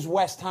 Wolves,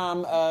 West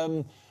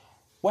Ham.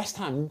 West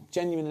Ham,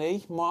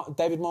 genuinely,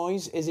 David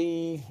Moyes, is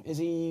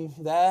he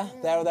there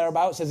or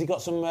thereabouts? Has he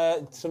got some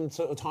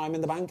sort of time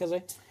in the bank, has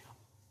he?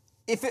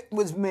 If it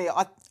was me,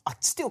 I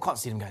still can't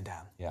see them going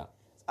down. Yeah.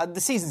 The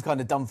season's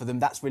kind of done for them.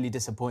 That's really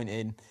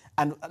disappointing.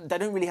 And they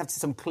don't really have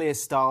some clear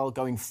style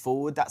going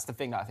forward. That's the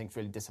thing that I think is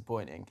really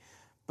disappointing.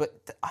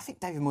 But I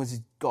think David Moyes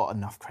has got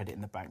enough credit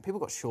in the bank. People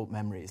got short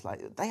memories.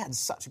 They had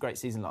such a great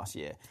season last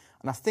year.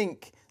 And I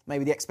think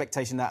maybe the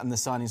expectation that and the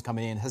signings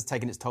coming in has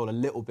taken its toll a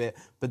little bit.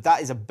 But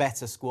that is a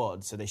better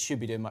squad, so they should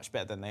be doing much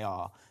better than they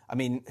are. I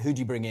mean, who do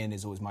you bring in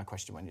is always my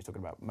question when you're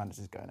talking about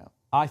managers going out.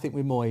 I think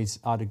with Moyes,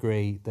 I'd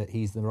agree that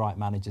he's the right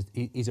manager.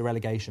 He's a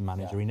relegation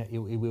manager. Yeah. He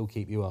will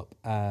keep you up.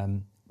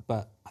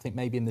 But I think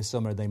maybe in the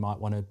summer they might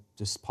want to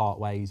just part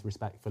ways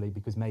respectfully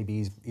because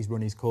maybe he's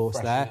run his course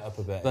there. It up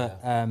a bit, but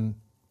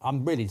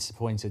I'm really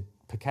disappointed.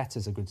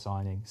 Paqueta's a good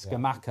signing.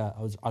 Scamacca,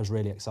 I was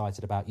really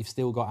excited about. You've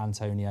still got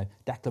Antonio.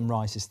 Declan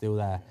Rice is still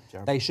there.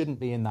 They shouldn't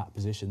be in that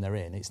position they're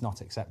in. It's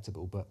not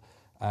acceptable. But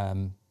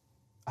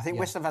I think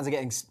West Ham fans are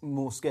getting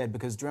more scared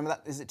because do you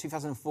remember that? Is it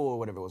 2004 or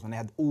whatever it was when they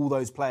had all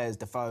those players,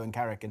 Defoe and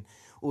Carrick and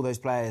all those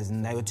players,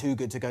 and they were too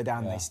good to go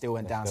down and they still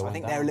went down. So I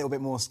think they're a little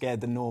bit more scared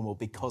than normal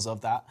because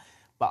of that.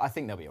 But I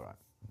think they'll be all right.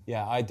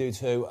 Yeah, I do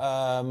too.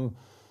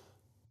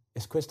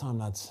 It's quiz time,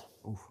 lads.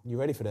 Oof. You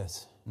ready for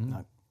this?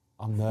 No.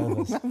 I'm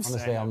nervous.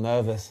 Honestly, I'm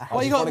nervous.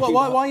 Why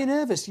are you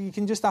nervous? You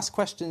can just ask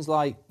questions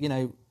like,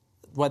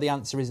 where the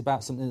answer is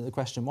about something that the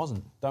question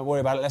wasn't. Don't worry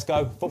about it. Let's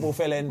go. Football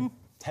fill-in.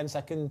 10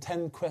 seconds.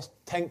 10.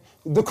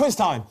 The quiz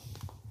time.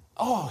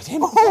 Oh,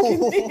 him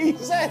fucking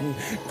then.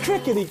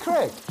 Crickety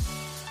crick.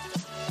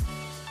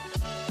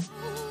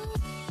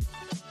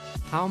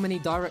 How many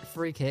direct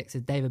free kicks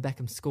has David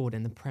Beckham scored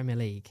in the Premier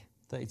League?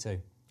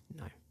 32.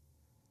 No.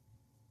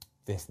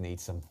 This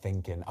needs some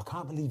thinking. I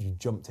can't believe you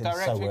jumped in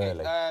direct so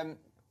early.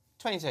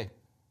 22.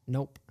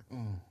 Nope.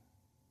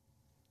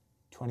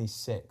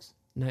 26.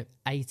 Nope.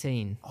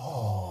 18.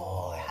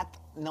 Oh. I had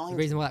 9. The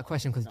reason why that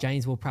question, because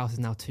James Ward-Prowse is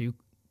now 2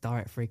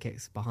 direct free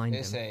kicks behind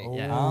him.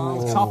 Yeah.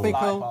 Oh,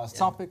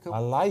 topical. I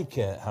like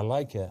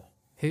it.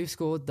 Who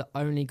scored the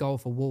only goal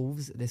for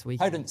Wolves this week?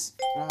 Podence.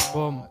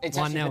 Boom. It's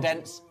 1-0.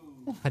 Podence.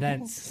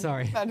 Podence,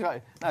 sorry. No,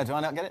 do I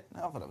not get it?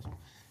 No, I thought it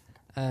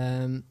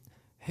was.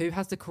 Who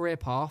has the career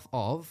path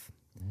of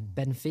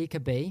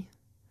Benfica B,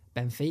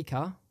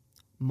 Benfica,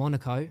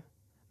 Monaco,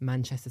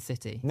 Manchester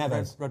City?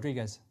 Neves.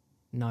 Rodriguez.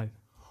 No.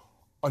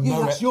 I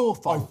know that's it. your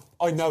fault.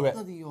 I know it.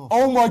 Bloody your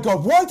Oh my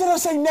God! Why did I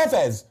say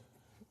Neves?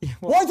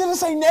 Why did I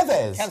say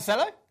Neves?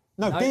 Cancelo?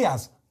 No,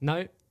 Diaz.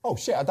 No. Oh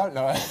shit! I don't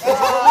know it. Is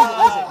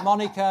it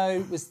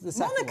Monaco was the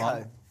second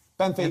one.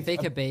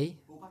 Benfica B,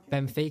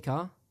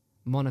 Benfica,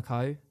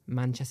 Monaco,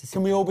 Manchester City.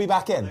 Can we all be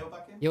back in?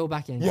 You're all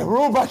back in. Yeah, we're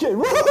all back in.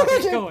 We're all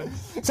back Go in.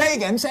 on. Say it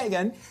again. Say it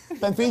again.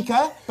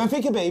 Benfica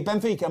B,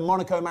 Benfica,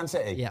 Monaco, Man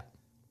City. Yeah.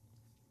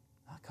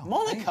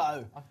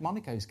 Monaco?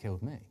 Monaco's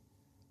killed me.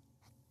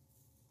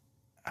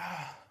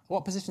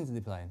 What position did they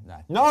play in?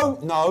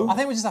 No. I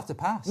think we just have to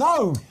pass.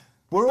 No.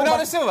 We're all Bernardo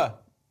back. Silva?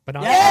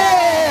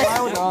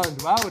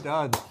 Well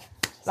done.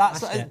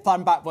 That's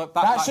I'm back.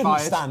 That shouldn't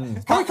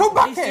stand. Can we come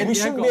back in? We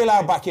shouldn't be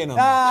allowed back in on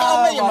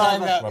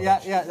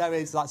that. Yeah, there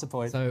is. That's a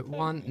point. So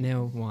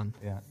 1-0-1.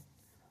 Yeah.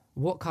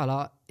 What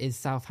colour is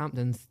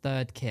Southampton's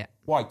third kit?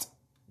 White.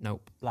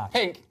 Nope. Black.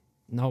 Pink?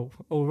 No,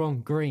 all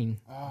wrong. Green.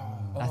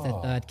 That's their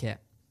third kit.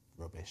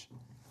 Rubbish.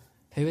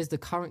 Who is the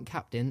current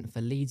captain for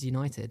Leeds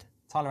United?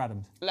 Tyler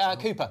Adams.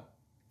 Cooper?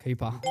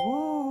 Cooper.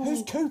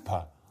 Who's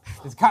Cooper?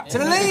 He's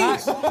captain of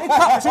Leeds. He's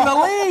captain of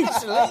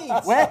Leeds.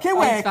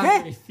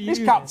 Wakey. He's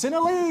captain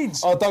of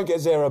Leeds. Oh, don't get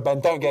 0, Ben.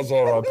 Don't get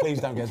 0.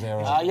 Please don't get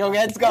 0. Your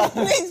head's gone.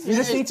 You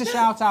just need to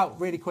shout out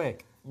really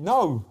quick.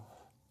 No.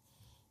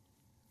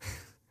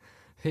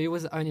 Who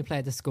was the only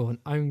player to score an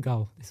own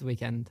goal this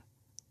weekend?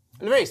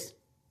 Lloris?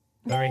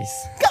 Lloris.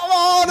 Come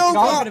on,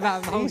 Talking about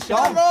him the whole show.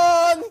 Come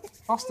on!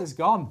 Foster's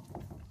gone.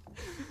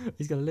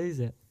 He's going to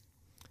lose it.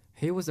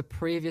 Who was the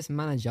previous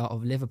manager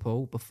of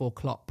Liverpool before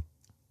Klopp?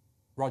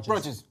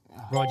 Rodgers.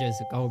 Rogers,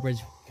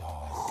 Goldbridge.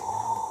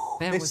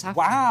 Ben, what's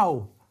happening?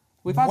 Wow.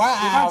 We've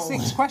had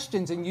 6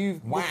 questions and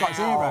we've got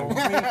 0.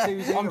 3,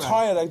 2, 0. I'm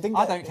tired. I didn't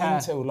get don't care.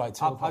 until like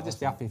 2 I'll just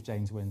be happy if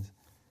James wins.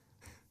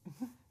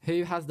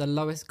 Who has the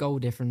lowest goal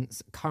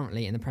difference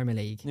currently in the Premier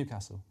League?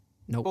 Newcastle.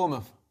 Nope.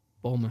 Bournemouth.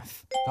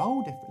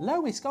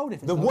 Lowest goal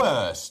difference. The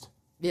worst.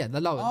 Yeah, the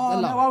lowest. Oh,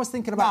 the no, lowest. I was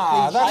thinking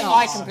about...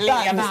 I completely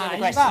understood the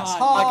question. That's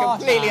harsh. I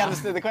completely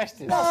understood the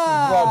question.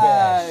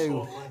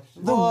 Rubbish.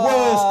 The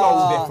worst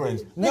goal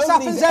difference. This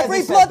happens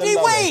every bloody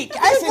week.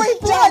 Every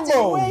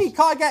bloody week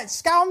I get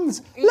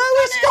scammed.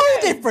 Lowest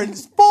goal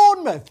difference,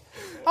 Bournemouth.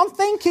 I'm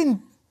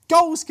thinking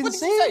goals What did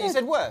conceded. you say? You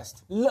said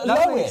worst?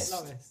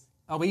 Lowest.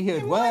 Oh, we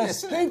heard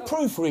worse. Who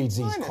proofreads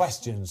these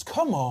questions?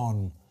 Come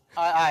on.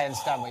 I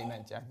understand what you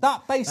meant, Joe.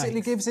 That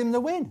basically gives him the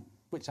win,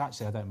 which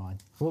actually I don't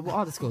mind. What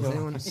are the scores?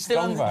 Anyone? You still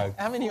on? Scumbag.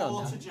 How many on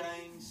 4 now? to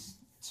James,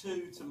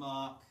 2 to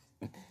Mark.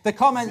 The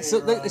comments,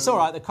 0. it's all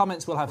right. The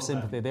comments will have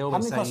sympathy. They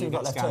always many say questions you you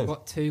got get left, scammed. I've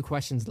got 2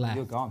 questions left.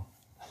 You're gone.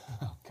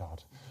 Oh,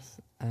 God.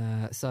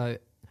 So,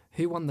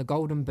 who won the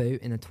Golden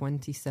Boot in the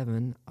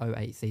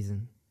 27-08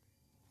 season?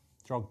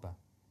 Drogba.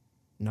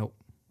 Nope.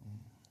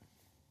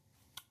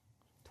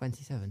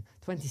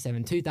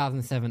 2007,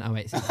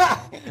 2007-08 season.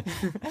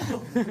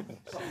 Read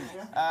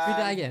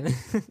that again.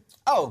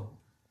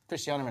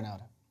 Cristiano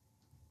Ronaldo.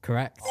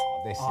 Correct.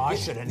 I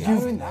should have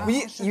known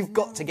that. You've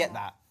got to get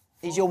that.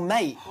 He's your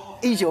mate.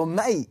 He's your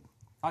mate.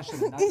 I should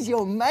have known. He's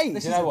your mate.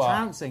 This You is know a what?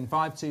 trouncing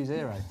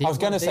 5-2-0. I was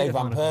going to say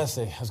Final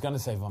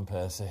Van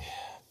Persie.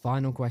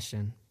 Final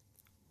question.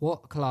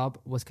 What club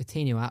was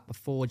Coutinho at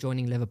before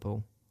joining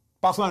Liverpool?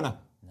 Barcelona.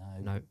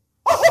 No.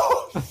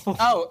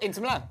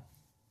 Inter Milan.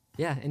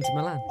 Yeah, Inter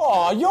Milan.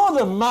 Oh, you're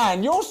the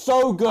man. You're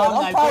so good.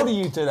 I'm proud of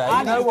you today.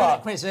 You know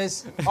what?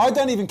 Quizzes. I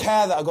don't even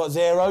care that I got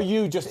 0.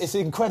 It's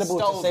incredible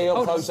to see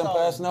up close and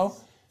personal.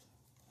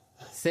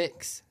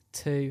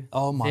 6-2-0.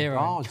 Oh my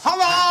God.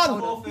 Come on!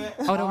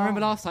 Hold on,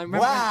 remember last time?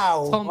 Remember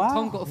Wow. Tom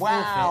got a forfeit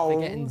Wow.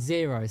 for getting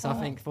 0, so I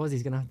think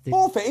Fozzie's going to have to...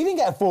 Forfeit? He didn't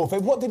get a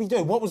forfeit. What did he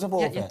do? What was the Yeah,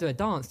 forfeit? you had to do a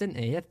dance, didn't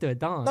he? You had to do a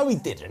dance. No, he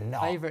didn't. No.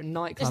 Favourite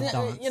nightclub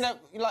Isn't dance.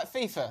 it, like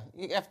FIFA,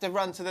 you have to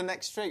run to the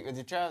next street with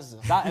your trousers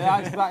on.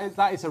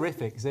 That is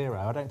horrific. 0.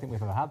 I don't think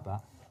we've ever had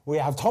that. We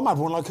have. Tom had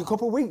one like a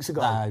couple of weeks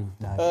ago.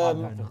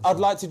 No. I'd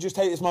like to just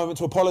take this moment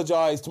to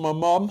apologise to my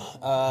mum.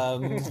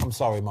 I'm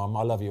sorry, Mum.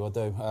 I love you. I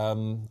do.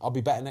 I'll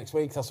be better next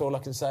week. That's all I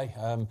can say.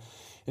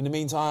 In the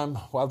meantime,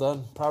 well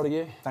done. Proud of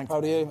you. Thanks.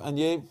 Proud of you. And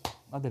you.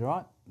 I did all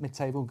right.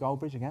 Mid-table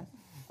Goldbridge again.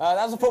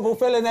 That's a football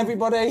fill-in,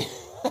 everybody.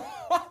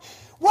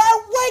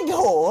 Wow,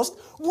 Weghorst!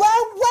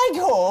 Wow,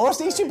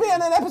 Weghorst! He should be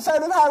on an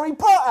episode of Harry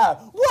Potter.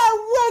 Wow,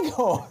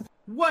 Weghorst!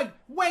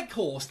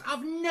 Weghorst?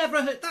 I've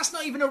never heard... That's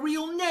not even a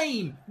real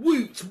name.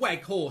 Woot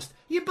Weghorst.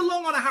 You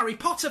belong on a Harry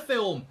Potter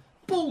film.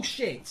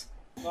 Bullshit.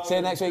 See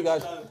you next week,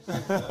 guys.